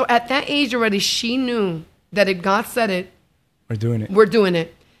 So at that age already, she knew that if God said it, we're doing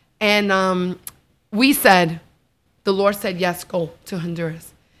it. And we said, the Lord said, "Yes, go to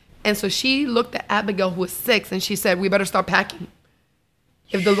Honduras." And so she looked at Abigail, who was 6, and she said, "We better start packing.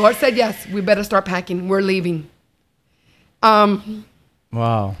 If the Lord said yes, we better start packing. We're leaving."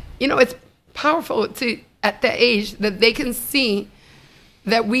 Wow. It's powerful at that age that they can see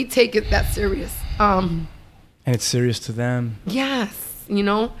that we take it that serious. And it's serious to them. Yes,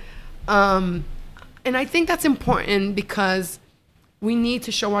 and I think that's important because we need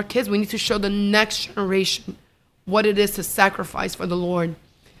to show our kids, we need to show the next generation what it is to sacrifice for the Lord,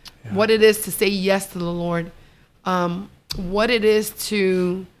 what it is to say yes to the Lord, what it is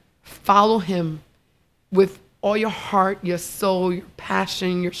to follow Him with all your heart, your soul, your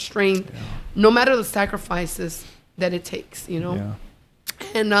passion, your strength, no matter the sacrifices that it takes, Yeah.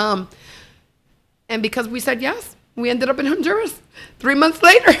 And because we said yes, we ended up in Honduras 3 months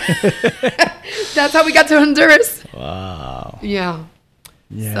later. That's how we got to Honduras. Wow. Yeah.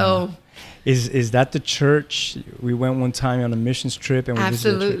 Yeah. So is that the church? We went one time on a missions trip and we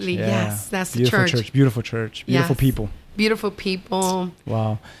visited the church. absolutely, yes, that's the Beautiful church. Beautiful church. Beautiful Yes. people. Beautiful people.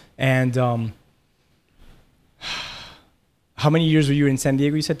 Wow. And how many years were you in San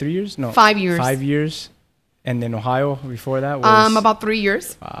Diego? You said 3 years? No. 5 years. 5 years. And then Ohio before that was About 3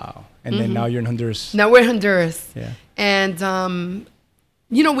 years. wow. And then now you're in Honduras. Now we're in Honduras. Yeah. And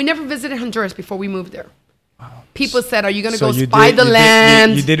we never visited Honduras before we moved there. Wow. People said, "Are you going to go you spy the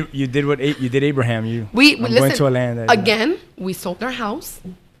land?" You did what you did Abraham. I'm listen, going to a land that, again, we sold our house.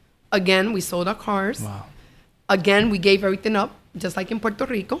 Again, we sold our cars. Wow. Again, we gave everything up, just like in Puerto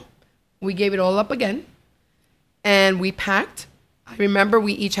Rico. We gave it all up again. And we packed. I remember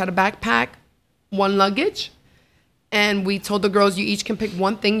we each had a backpack, 1 luggage. And we told the girls, "You each can pick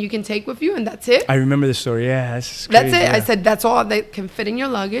one thing you can take with you, and that's it." I remember the story. Yeah, that's That's crazy, it. yeah. I said, "That's all that can fit in your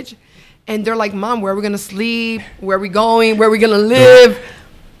luggage." And they're like, "Mom, where are we going to sleep? Where are we going? Where are we going to live?"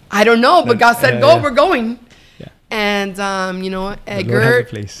 I don't know, but God said, "Go, we're going." Yeah. And, Edgar. Lord has a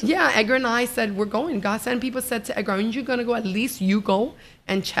place. Yeah, Edgar and I said, "We're going." God said, and people said to Edgar, "Aren't you going to go? At least you go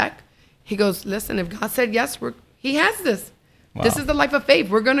and check." He goes, "Listen, if God said yes, He has this. Wow. This is the life of faith.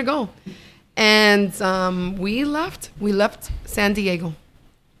 We're going to go." And we left. We left San Diego.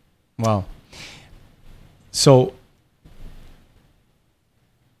 Wow. So,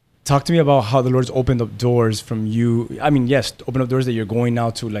 talk to me about how the Lord's opened up doors from you. I mean, yes, open up doors that you're going now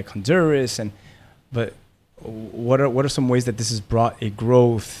to like Honduras, but what are some ways that this has brought a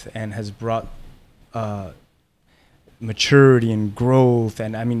growth and has brought maturity and growth?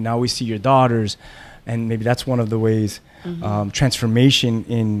 And I mean, now we see your daughters, and maybe that's one of the ways,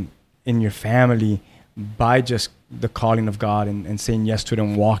 transformation in your family by just the calling of God and saying yes to it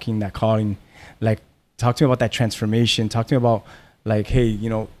and walking that calling. Like, talk to me about that transformation. Talk to me about like, hey,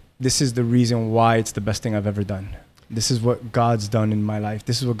 this is the reason why it's the best thing I've ever done. This is what God's done in my life.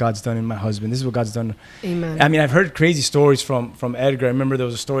 This is what God's done in my husband. This is what God's done. Amen. I mean, I've heard crazy stories from Edgar. I remember there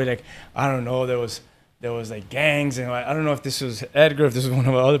was a story like, I don't know, there was like gangs, and I don't know if this was Edgar, if this was one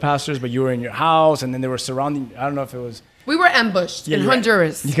of the other pastors, but you were in your house, and then they were surrounding. I don't know if it was. We were ambushed in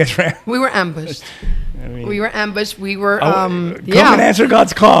Honduras. You guys ran. We were ambushed. I mean, We were ambushed. We were, come and answer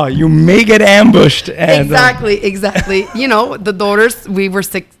God's call. You may get ambushed. And, exactly. The daughters, we were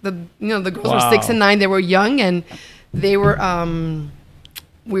 6. The girls were 6 and 9. They were young, and they were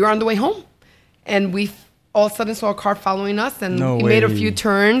we were on the way home, and we all of a sudden saw a car following us, and No we made a way. few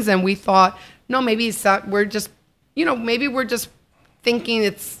turns, and we thought, no, maybe it's not, we're just, maybe we're just thinking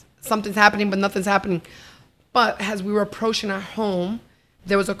it's something's happening, but nothing's happening. But as we were approaching our home,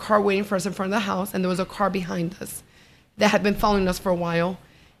 there was a car waiting for us in front of the house, and there was a car behind us that had been following us for a while.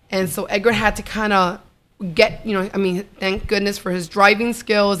 And so Edgar had to kind of get, thank goodness for his driving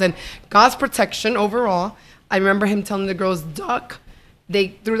skills and God's protection overall. I remember him telling the girls, duck. They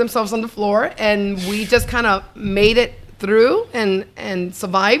threw themselves on the floor, and we just kind of made it through and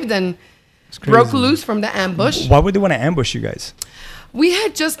survived and broke loose from the ambush. Why would they want to ambush you guys? We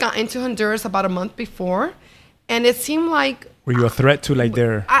had just gotten to Honduras about a month before, and it seemed like... Were you a threat to like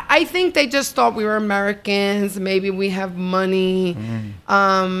their... I think they just thought we were Americans. Maybe we have money.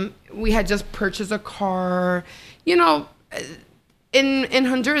 We had just purchased a car. In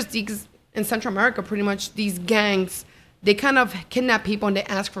Honduras, in Central America, pretty much these gangs, they kind of kidnap people and they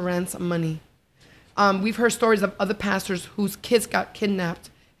ask for ransom money. We've heard stories of other pastors whose kids got kidnapped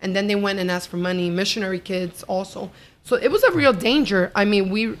and then they went and asked for money, missionary kids also. So it was a real danger.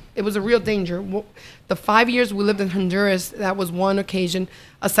 It was a real danger. The 5 years we lived in Honduras, that was one occasion.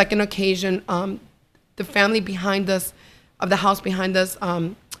 A second occasion, the family behind us, of the house behind us,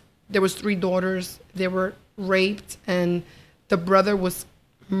 there was 3 daughters. They were raped, and the brother was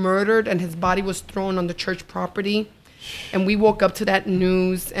murdered, and his body was thrown on the church property. And we woke up to that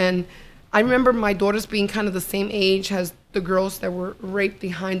news, and I remember my daughters being kind of the same age as the girls that were raped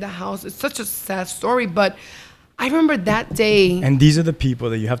behind the house. It's such a sad story, but I remember that day. And these are the people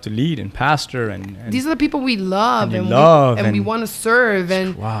that you have to lead and pastor, and these are the people we love, and we want to serve.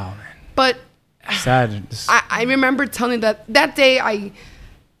 And wow, man. But sad. I remember telling that day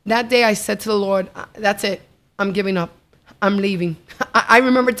I said to the Lord, that's it. I'm giving up. I'm leaving. I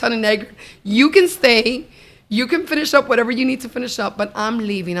remember telling Edgar, you can stay. You can finish up whatever you need to finish up, but I'm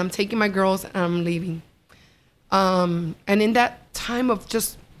leaving. I'm taking my girls and I'm leaving. And in that time of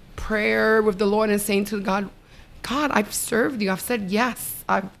just prayer with the Lord and saying to God, I've served you. I've said yes.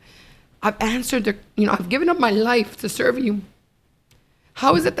 I've answered I've given up my life to serve you.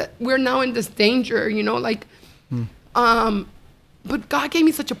 How is it that we're now in this danger? But God gave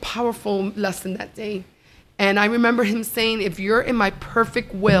me such a powerful lesson that day. And I remember him saying, if you're in my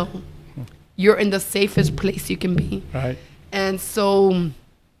perfect will, you're in the safest place you can be. Right. And so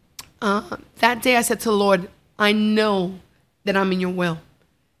that day I said to the Lord, I know that I'm in your will.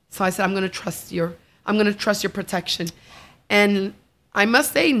 So I said, I'm going to trust your protection. And I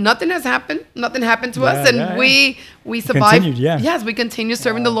must say, nothing has happened. Nothing happened to us. And we survived. Continued, yeah. Yes, we continue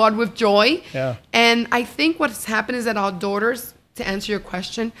serving the Lord with joy. Yeah. And I think what's happened is that our daughters, to answer your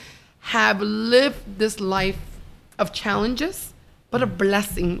question, have lived this life of challenges, but a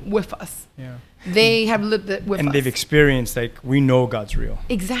blessing with us. Yeah. They have lived it with us. And they've experienced, we know God's real.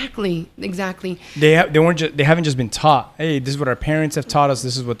 Exactly. They haven't just been taught, hey, this is what our parents have taught us,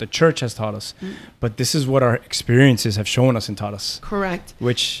 this is what the church has taught us, but this is what our experiences have shown us and taught us. Correct.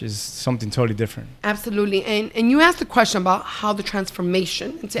 Which is something totally different. Absolutely. And you asked the question about how the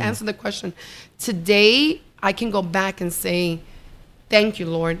transformation, and to answer the question, today I can go back and say, thank you,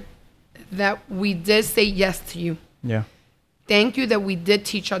 Lord, that we did say yes to you. Yeah. Thank you that we did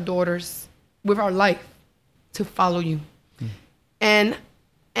teach our daughters with our life to follow you. And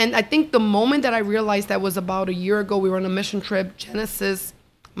I think the moment that I realized that was about a year ago. We were on a mission trip, Genesis.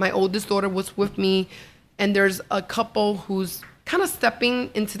 My oldest daughter was with me. And there's a couple who's kind of stepping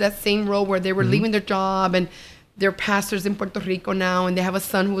into that same role where they were leaving their job, and they're pastors in Puerto Rico now, and they have a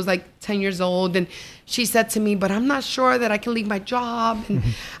son who was 10 years old. And she said to me, but I'm not sure that I can leave my job, and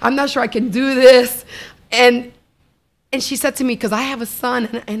I'm not sure I can do this. And she said to me, because I have a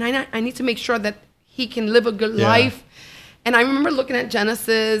son, and I need to make sure that he can live a good life. And I remember looking at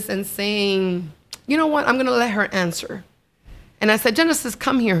Genesis and saying, you know what, I'm going to let her answer. And I said, Genesis,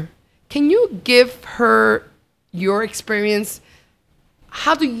 come here. Can you give her your experience?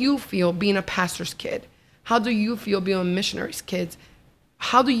 How do you feel being a pastor's kid? How do you feel being a missionary's kid?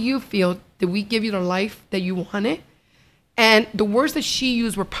 How do you feel that we give you the life that you wanted? And the words that she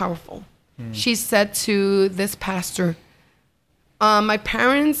used were powerful. She said to this pastor, my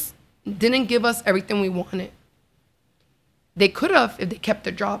parents didn't give us everything we wanted. They could have if they kept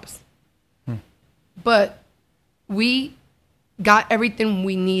their jobs. But we got everything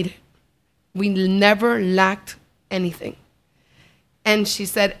we needed. We never lacked anything. And she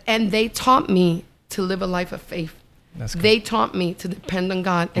said, and they taught me to live a life of faith. That's good. They taught me to depend on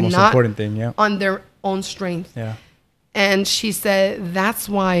God and Most not important thing, yeah. on their own strength. Yeah. And she said, that's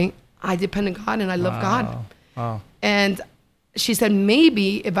why I depend on God and I love God. Wow. And she said,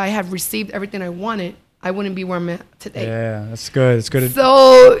 maybe if I have received everything I wanted, I wouldn't be where I'm at today. Yeah, that's good. It's good.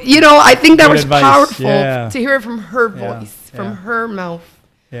 So, I think that Good was advice. powerful Yeah. to hear it from her Yeah. voice, from Yeah. her mouth,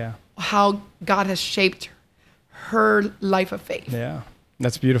 Yeah. how God has shaped her life of faith. Yeah.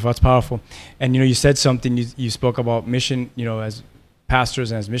 That's beautiful. That's powerful. And, you said something, you spoke about mission, as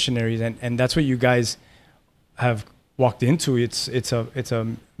pastors and as missionaries. And that's what you guys have walked into. It's a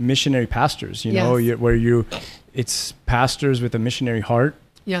missionary pastors, Yes. it's pastors with a missionary heart.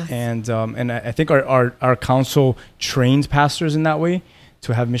 Yes. And I think our council trains pastors in that way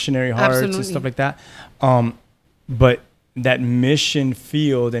to have missionary hearts. Absolutely. And stuff like that. But that mission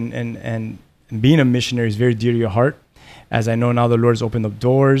field and being a missionary is very dear to your heart. As I know now, the Lord's opened up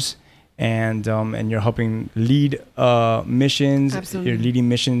doors, and you're helping lead missions. Absolutely. You're leading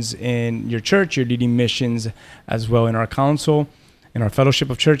missions in your church. You're leading missions as well in our council, in our fellowship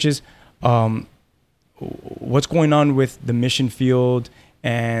of churches. What's going on with the mission field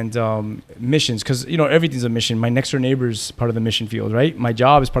and missions? Because everything's a mission. My next door neighbor is part of the mission field, right? My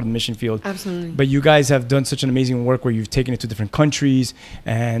job is part of the mission field. Absolutely. But you guys have done such an amazing work where you've taken it to different countries,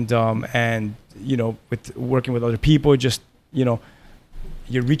 and with working with other people, just you're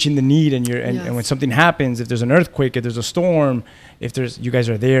reaching the need, and Yes. and when something happens, if there's an earthquake, if there's a storm, you guys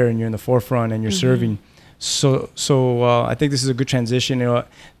are there and you're in the forefront and you're serving. So I think this is a good transition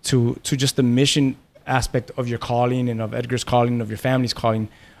to just the mission aspect of your calling and of Edgar's calling, of your family's calling.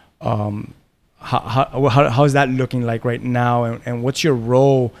 How is that looking like right now, and what's your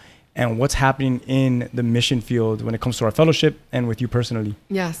role and what's happening in the mission field when it comes to our fellowship and with you personally?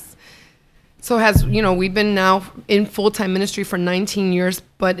 Yes. So we've been now in full-time ministry for 19 years,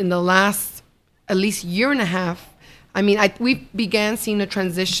 but in the last at least year and a half, we began seeing a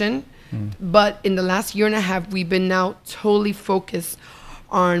transition, but in the last year and a half, we've been now totally focused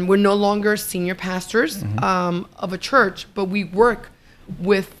on, we're no longer senior pastors of a church, but we work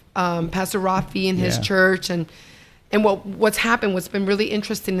with Pastor Rafi and his church, and what's happened, what's been really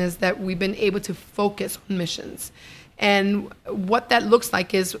interesting is that we've been able to focus on missions. And what that looks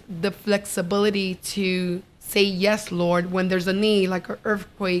like is the flexibility to say, yes, Lord, when there's a need, like an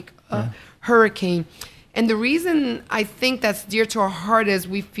earthquake, a hurricane. And the reason I think that's dear to our heart is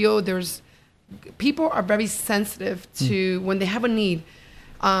we feel people are very sensitive to when they have a need.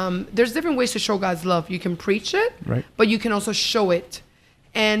 There's different ways to show God's love. You can preach it, right, but you can also show it.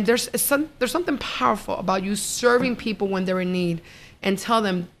 And there's something powerful about you serving people when they're in need and tell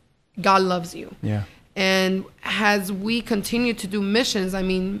them God loves you. Yeah. And as we continue to do missions,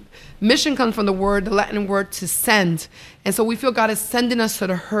 mission comes from the Latin word to send. And so we feel God is sending us to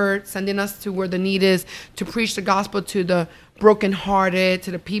the hurt, sending us to where the need is, to preach the gospel to the brokenhearted,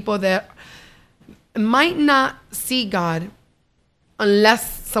 to the people that might not see God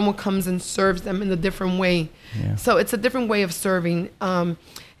unless someone comes and serves them in a different way. Yeah. So it's a different way of serving. And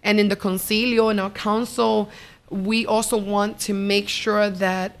in the concilio, in our council, we also want to make sure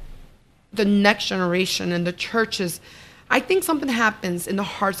that the next generation and the churches, I think something happens in the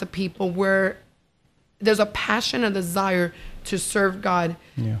hearts of people where there's a passion and desire to serve God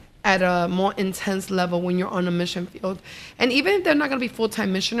at a more intense level when you're on a mission field. And even if they're not going to be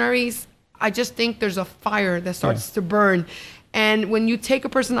full-time missionaries, I just think there's a fire that starts to burn. And when you take a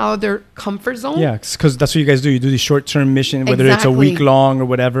person out of their comfort zone. Yeah, because that's what you guys do. You do these short-term mission, whether it's a week long or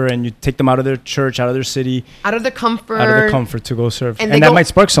whatever, and you take them out of their church, out of their city. Out of the comfort to go serve. And that might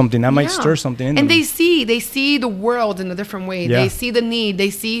spark something. That might stir something in them. And they see the world in a different way. Yeah. They see the need. They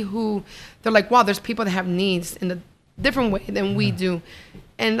see they're like, wow, there's people that have needs in a different way than we do.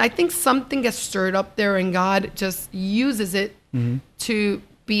 And I think something gets stirred up there, and God just uses it to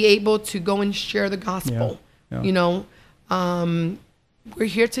be able to go and share the gospel, we're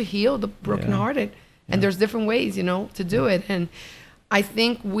here to heal the brokenhearted, and there's different ways, to do it. And I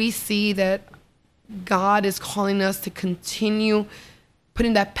think we see that God is calling us to continue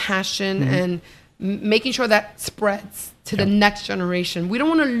putting that passion and making sure that spreads to the next generation. We don't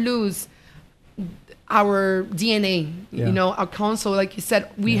want to lose our DNA, our council. Like you said,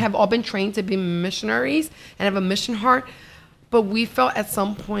 we have all been trained to be missionaries and have a mission heart, but we felt at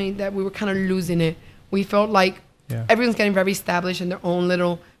some point that we were kind of losing it. We felt like everyone's getting very established in their own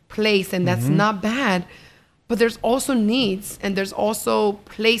little place, and that's not bad. But there's also needs, and there's also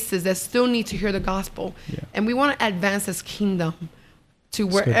places that still need to hear the gospel. Yeah. And we want to advance this kingdom to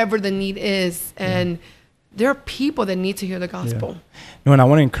wherever the need is. And there are people that need to hear the gospel. No, and I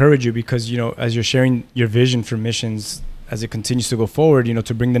want to encourage you because, as you're sharing your vision for missions, as it continues to go forward,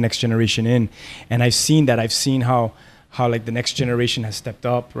 to bring the next generation in. And I've seen that. I've seen how like the next generation has stepped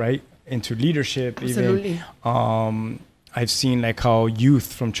up, right, into leadership. Absolutely. Even. I've seen like how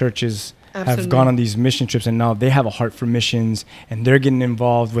youth from churches have Absolutely. gone on these mission trips, and now they have a heart for missions, and they're getting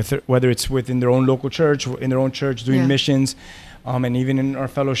involved with it, whether it's within their own local church, in their own church, doing Yeah. missions, and even in our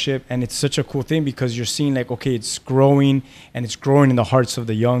fellowship. And it's such a cool thing because you're seeing like, okay, it's growing, and it's growing in the hearts of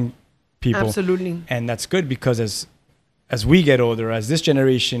the young people. Absolutely. And that's good because as we get older, as this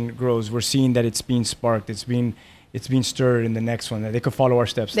generation grows, we're seeing that it's being sparked, it's being stirred in the next one, that they could follow our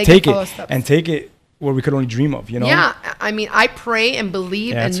steps, They take can follow it, steps. and take it where we could only dream of, you know? Yeah, I mean, I pray and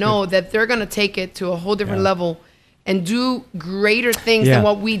believe Yeah, and that's know that they're going to take it to a whole different Yeah. level and do greater things Yeah. than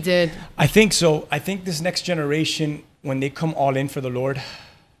what we did. I think so. I think this next generation, when they come all in for the Lord,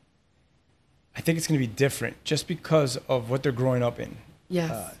 I think it's going to be different just because of what they're growing up in.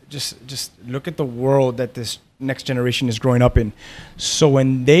 Yes. Just look at the world that this next generation is growing up in. So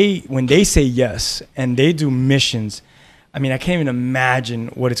when they say yes and they do missions, I mean, I can't even imagine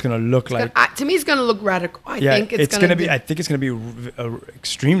what it's going to look like. To me, it's going to look radical. I think it's going to be. I think it's going to be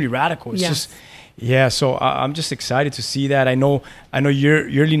extremely radical. It's Yes. just, yeah. So I'm just excited to see that. I know you're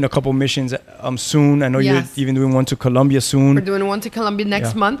leading a couple missions soon. I know Yes. you're even doing one to Colombia soon. We're doing one to Colombia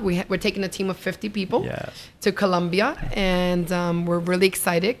next Yeah. month. We're taking a team of 50 people Yes. to Colombia, and we're really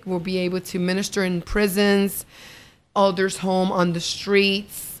excited. We'll be able to minister in prisons, elders' home, on the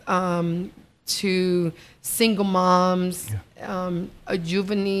streets, to single moms, a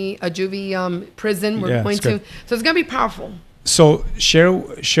juvie prison. We're Yeah, going it's to. good. So it's gonna be powerful. So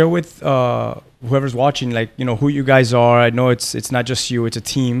share with whoever's watching, like, you know, who you guys are. I know it's not just you; it's a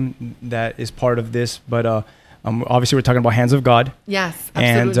team that is part of this. But obviously, we're talking about Hands of God. Yes,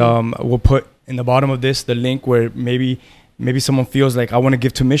 absolutely. And we'll put in the bottom of this the link where maybe someone feels like, I want to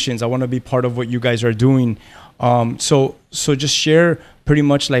give to missions, I want to be part of what you guys are doing. So just share pretty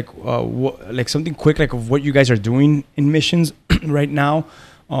much like like something quick, like of what you guys are doing in missions right now,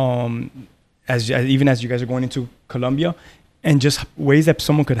 as you guys are going into Colombia, and just ways that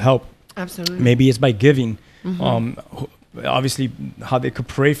someone could help. Absolutely. Maybe it's by giving. Mm-hmm. Obviously, how they could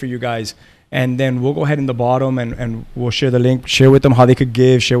pray for you guys. And then we'll go ahead in the bottom and we'll share the link, share with them how they could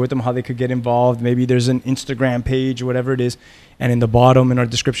give, share with them how they could get involved. Maybe there's an Instagram page or whatever it is. And in the bottom, in our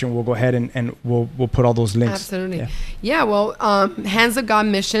description, we'll go ahead and we'll put all those links. Absolutely. Yeah, well, Hands of God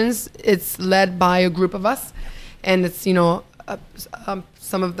Missions, it's led by a group of us. And it's,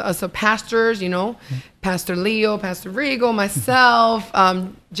 some of us are pastors, Pastor Leo, Pastor Rigo, myself,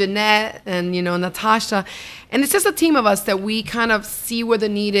 Jeanette, and, Natasha. And it's just a team of us that we kind of see where the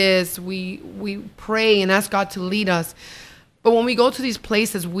need is. We pray and ask God to lead us. But when we go to these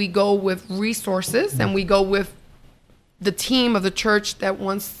places, we go with resources and we go with the team of the church that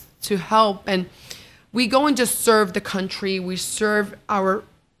wants to help. And we go and just serve the country. We serve our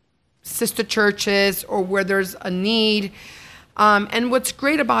sister churches or where there's a need. And what's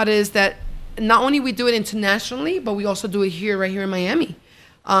great about it is that not only we do it internationally, but we also do it right here in Miami.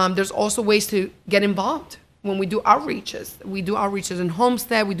 There's also ways to get involved when we do outreaches. We do outreaches in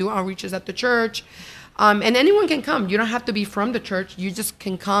Homestead. We do outreaches at the church. And anyone can come. You don't have to be from the church. You just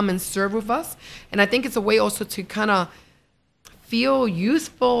can come and serve with us. And I think it's a way also to kind of feel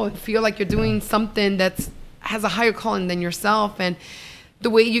useful and feel like you're doing something that has a higher calling than yourself. And the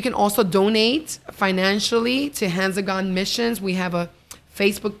way you can also donate financially to Hands of God Missions. We have a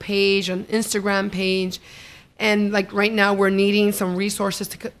Facebook page, an Instagram page. And like right now we're needing some resources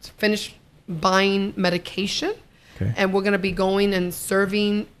to finish buying medication. Okay. And we're going to be going and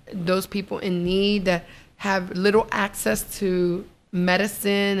serving those people in need that have little access to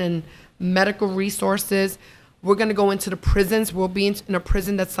medicine and medical resources. We're going to go into the prisons. We'll be in a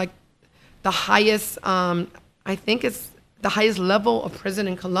prison that's like the highest, I think it's the highest level of prison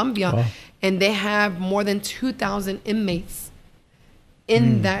in Colombia. Wow. And they have more than 2,000 inmates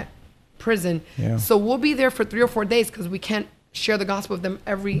in that prison. Yeah. So we'll be there for 3 or 4 days because we can't share the gospel with them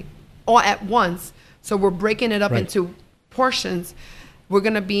all at once. So we're breaking it up Right. into portions. We're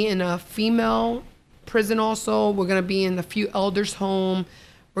going to be in a female prison also. We're going to be in a few elders' home.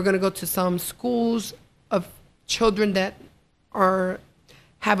 We're going to go to some schools of children that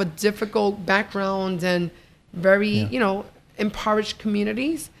have a difficult background and very, impoverished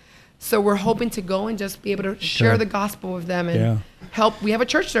communities. So we're hoping to go and just be able to share the gospel with them and help. We have a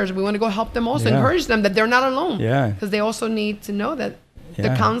church there. So we want to go help them also, encourage them that they're not alone. Yeah. Because they also need to know that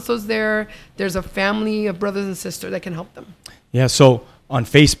the counsel's there. There's a family of brothers and sisters that can help them. Yeah. So on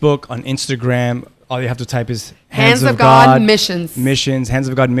Facebook, on Instagram, all you have to type is Hands of God Missions. Hands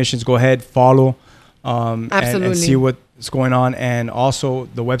of God Missions. Go ahead, follow, Absolutely. and see what's going on. And also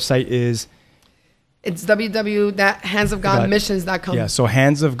the website is, it's www.handsofgodmissions.com. yeah, so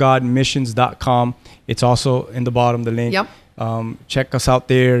handsofgodmissions.com. It's also in the bottom, the link. Yep. Check us out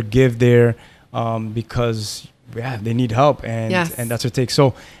there, give there, because they need help, and Yes. and that's what it takes.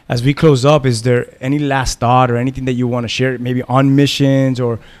 So as we close up, is there any last thought or anything that you want to share, maybe on missions,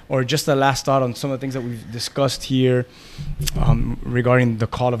 or just a last thought on some of the things that we've discussed here, regarding the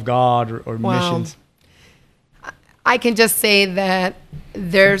call of God or Wow. missions? I can just say that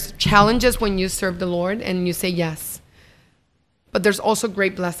there's challenges when you serve the Lord and you say yes, but there's also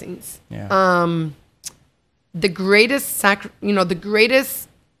great blessings. Yeah. The greatest the greatest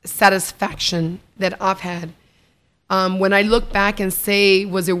satisfaction that I've had, when I look back and say,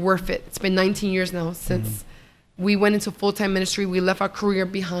 was it worth it? It's been 19 years now since we went into full-time ministry. We left our career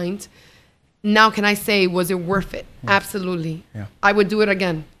behind. Now, can I say, was it worth it? Yeah. Absolutely. Yeah. I would do it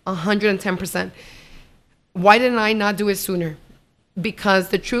again, 110%. Why didn't I not do it sooner? Because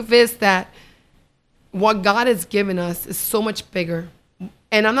the truth is that what God has given us is so much bigger.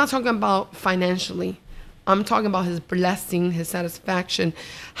 And I'm not talking about financially. I'm talking about his blessing, his satisfaction,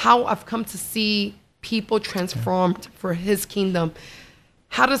 how I've come to see people transformed for his kingdom.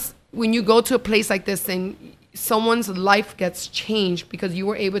 When you go to a place like this and someone's life gets changed because you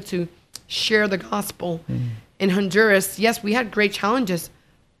were able to share the gospel. In Honduras, yes, we had great challenges,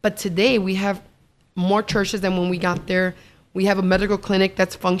 but today we have more churches than when we got there. We have a medical clinic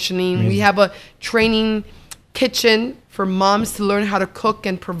that's functioning. Amazing. We have a training kitchen for moms to learn how to cook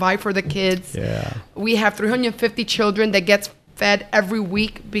and provide for the kids. Yeah. We have 350 children that gets fed every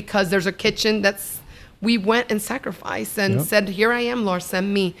week because there's a kitchen we went and sacrificed and Yep. said, here I am, Lord,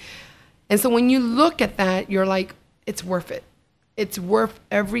 send me. And so when you look at that, you're like, it's worth it. It's worth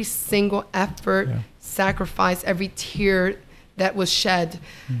every single effort, sacrifice, every tear that was shed.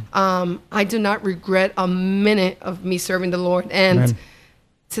 I do not regret a minute of me serving the Lord. And Amen.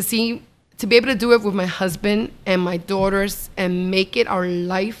 to be able to do it with my husband and my daughters and make it our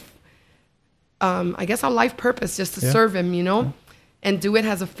life, I guess our life purpose, just to serve him, and do it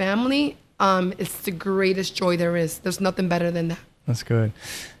as a family, it's the greatest joy there is. There's nothing better than that. That's good.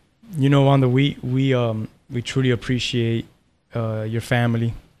 Wanda, we truly appreciate your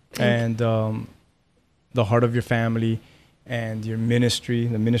family and the heart of your family and your ministry,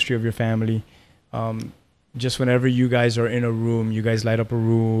 the ministry of your family. Just whenever you guys are in a room, you guys light up a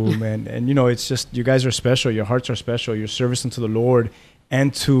room, and it's just, you guys are special. Your hearts are special. Your service unto the Lord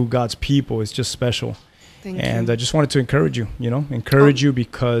and to God's people is just special. Thank and you. I just wanted to encourage you, you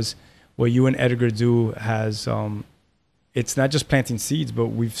because what you and Edgar do has, it's not just planting seeds, but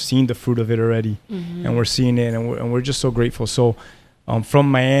we've seen the fruit of it already, and we're seeing it, and we're just so grateful. So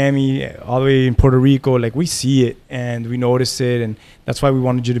from Miami all the way in Puerto Rico, like, we see it and we notice it, and that's why we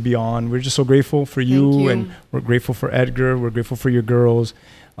wanted you to be on. We're just so grateful for you, and we're grateful for Edgar. We're grateful for your girls,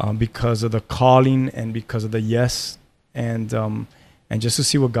 because of the calling and because of the yes, and just to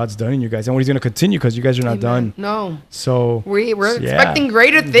see what God's done in you guys and what he's going to continue, because you guys are not done. No. So we're expecting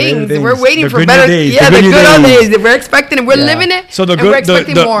greater things. things. We're waiting The for good better new days. Yeah, The the good good new old days. days. We're expecting it. We're living it. So the and good, we're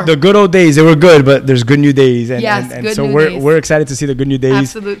expecting more. the good old days, they were good, but there's good new days, and Good so new we're days. we're excited to see the good new days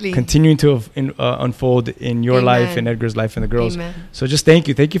Absolutely. continuing to unfold in your life Amen. and Edgar's life and the girls. Amen. So just thank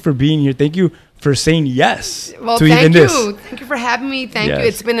you for being here. Thank you for saying yes Well, to thank even you. this. Thank you for having me. Thank you. Yes.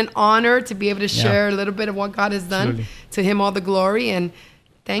 It's been an honor to be able to share a little bit of what God has done. Absolutely. To him all the glory, and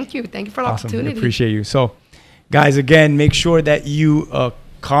thank you. Thank you for the Awesome. We opportunity. appreciate you. So, guys, again, make sure that you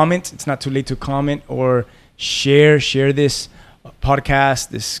comment. It's not too late to comment or share this podcast,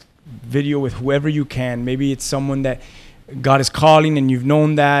 this video with whoever you can. Maybe it's someone that God is calling and you've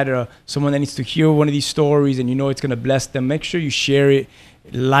known that, or someone that needs to hear one of these stories and it's going to bless them. Make sure you share it,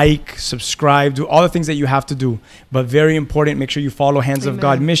 like, subscribe, do all the things that you have to do. But very important, make sure you follow Hands of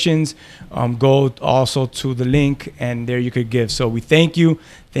God Missions. Go also to the link, and there you could give. So we thank you.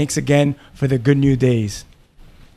 Thanks again for the good new days.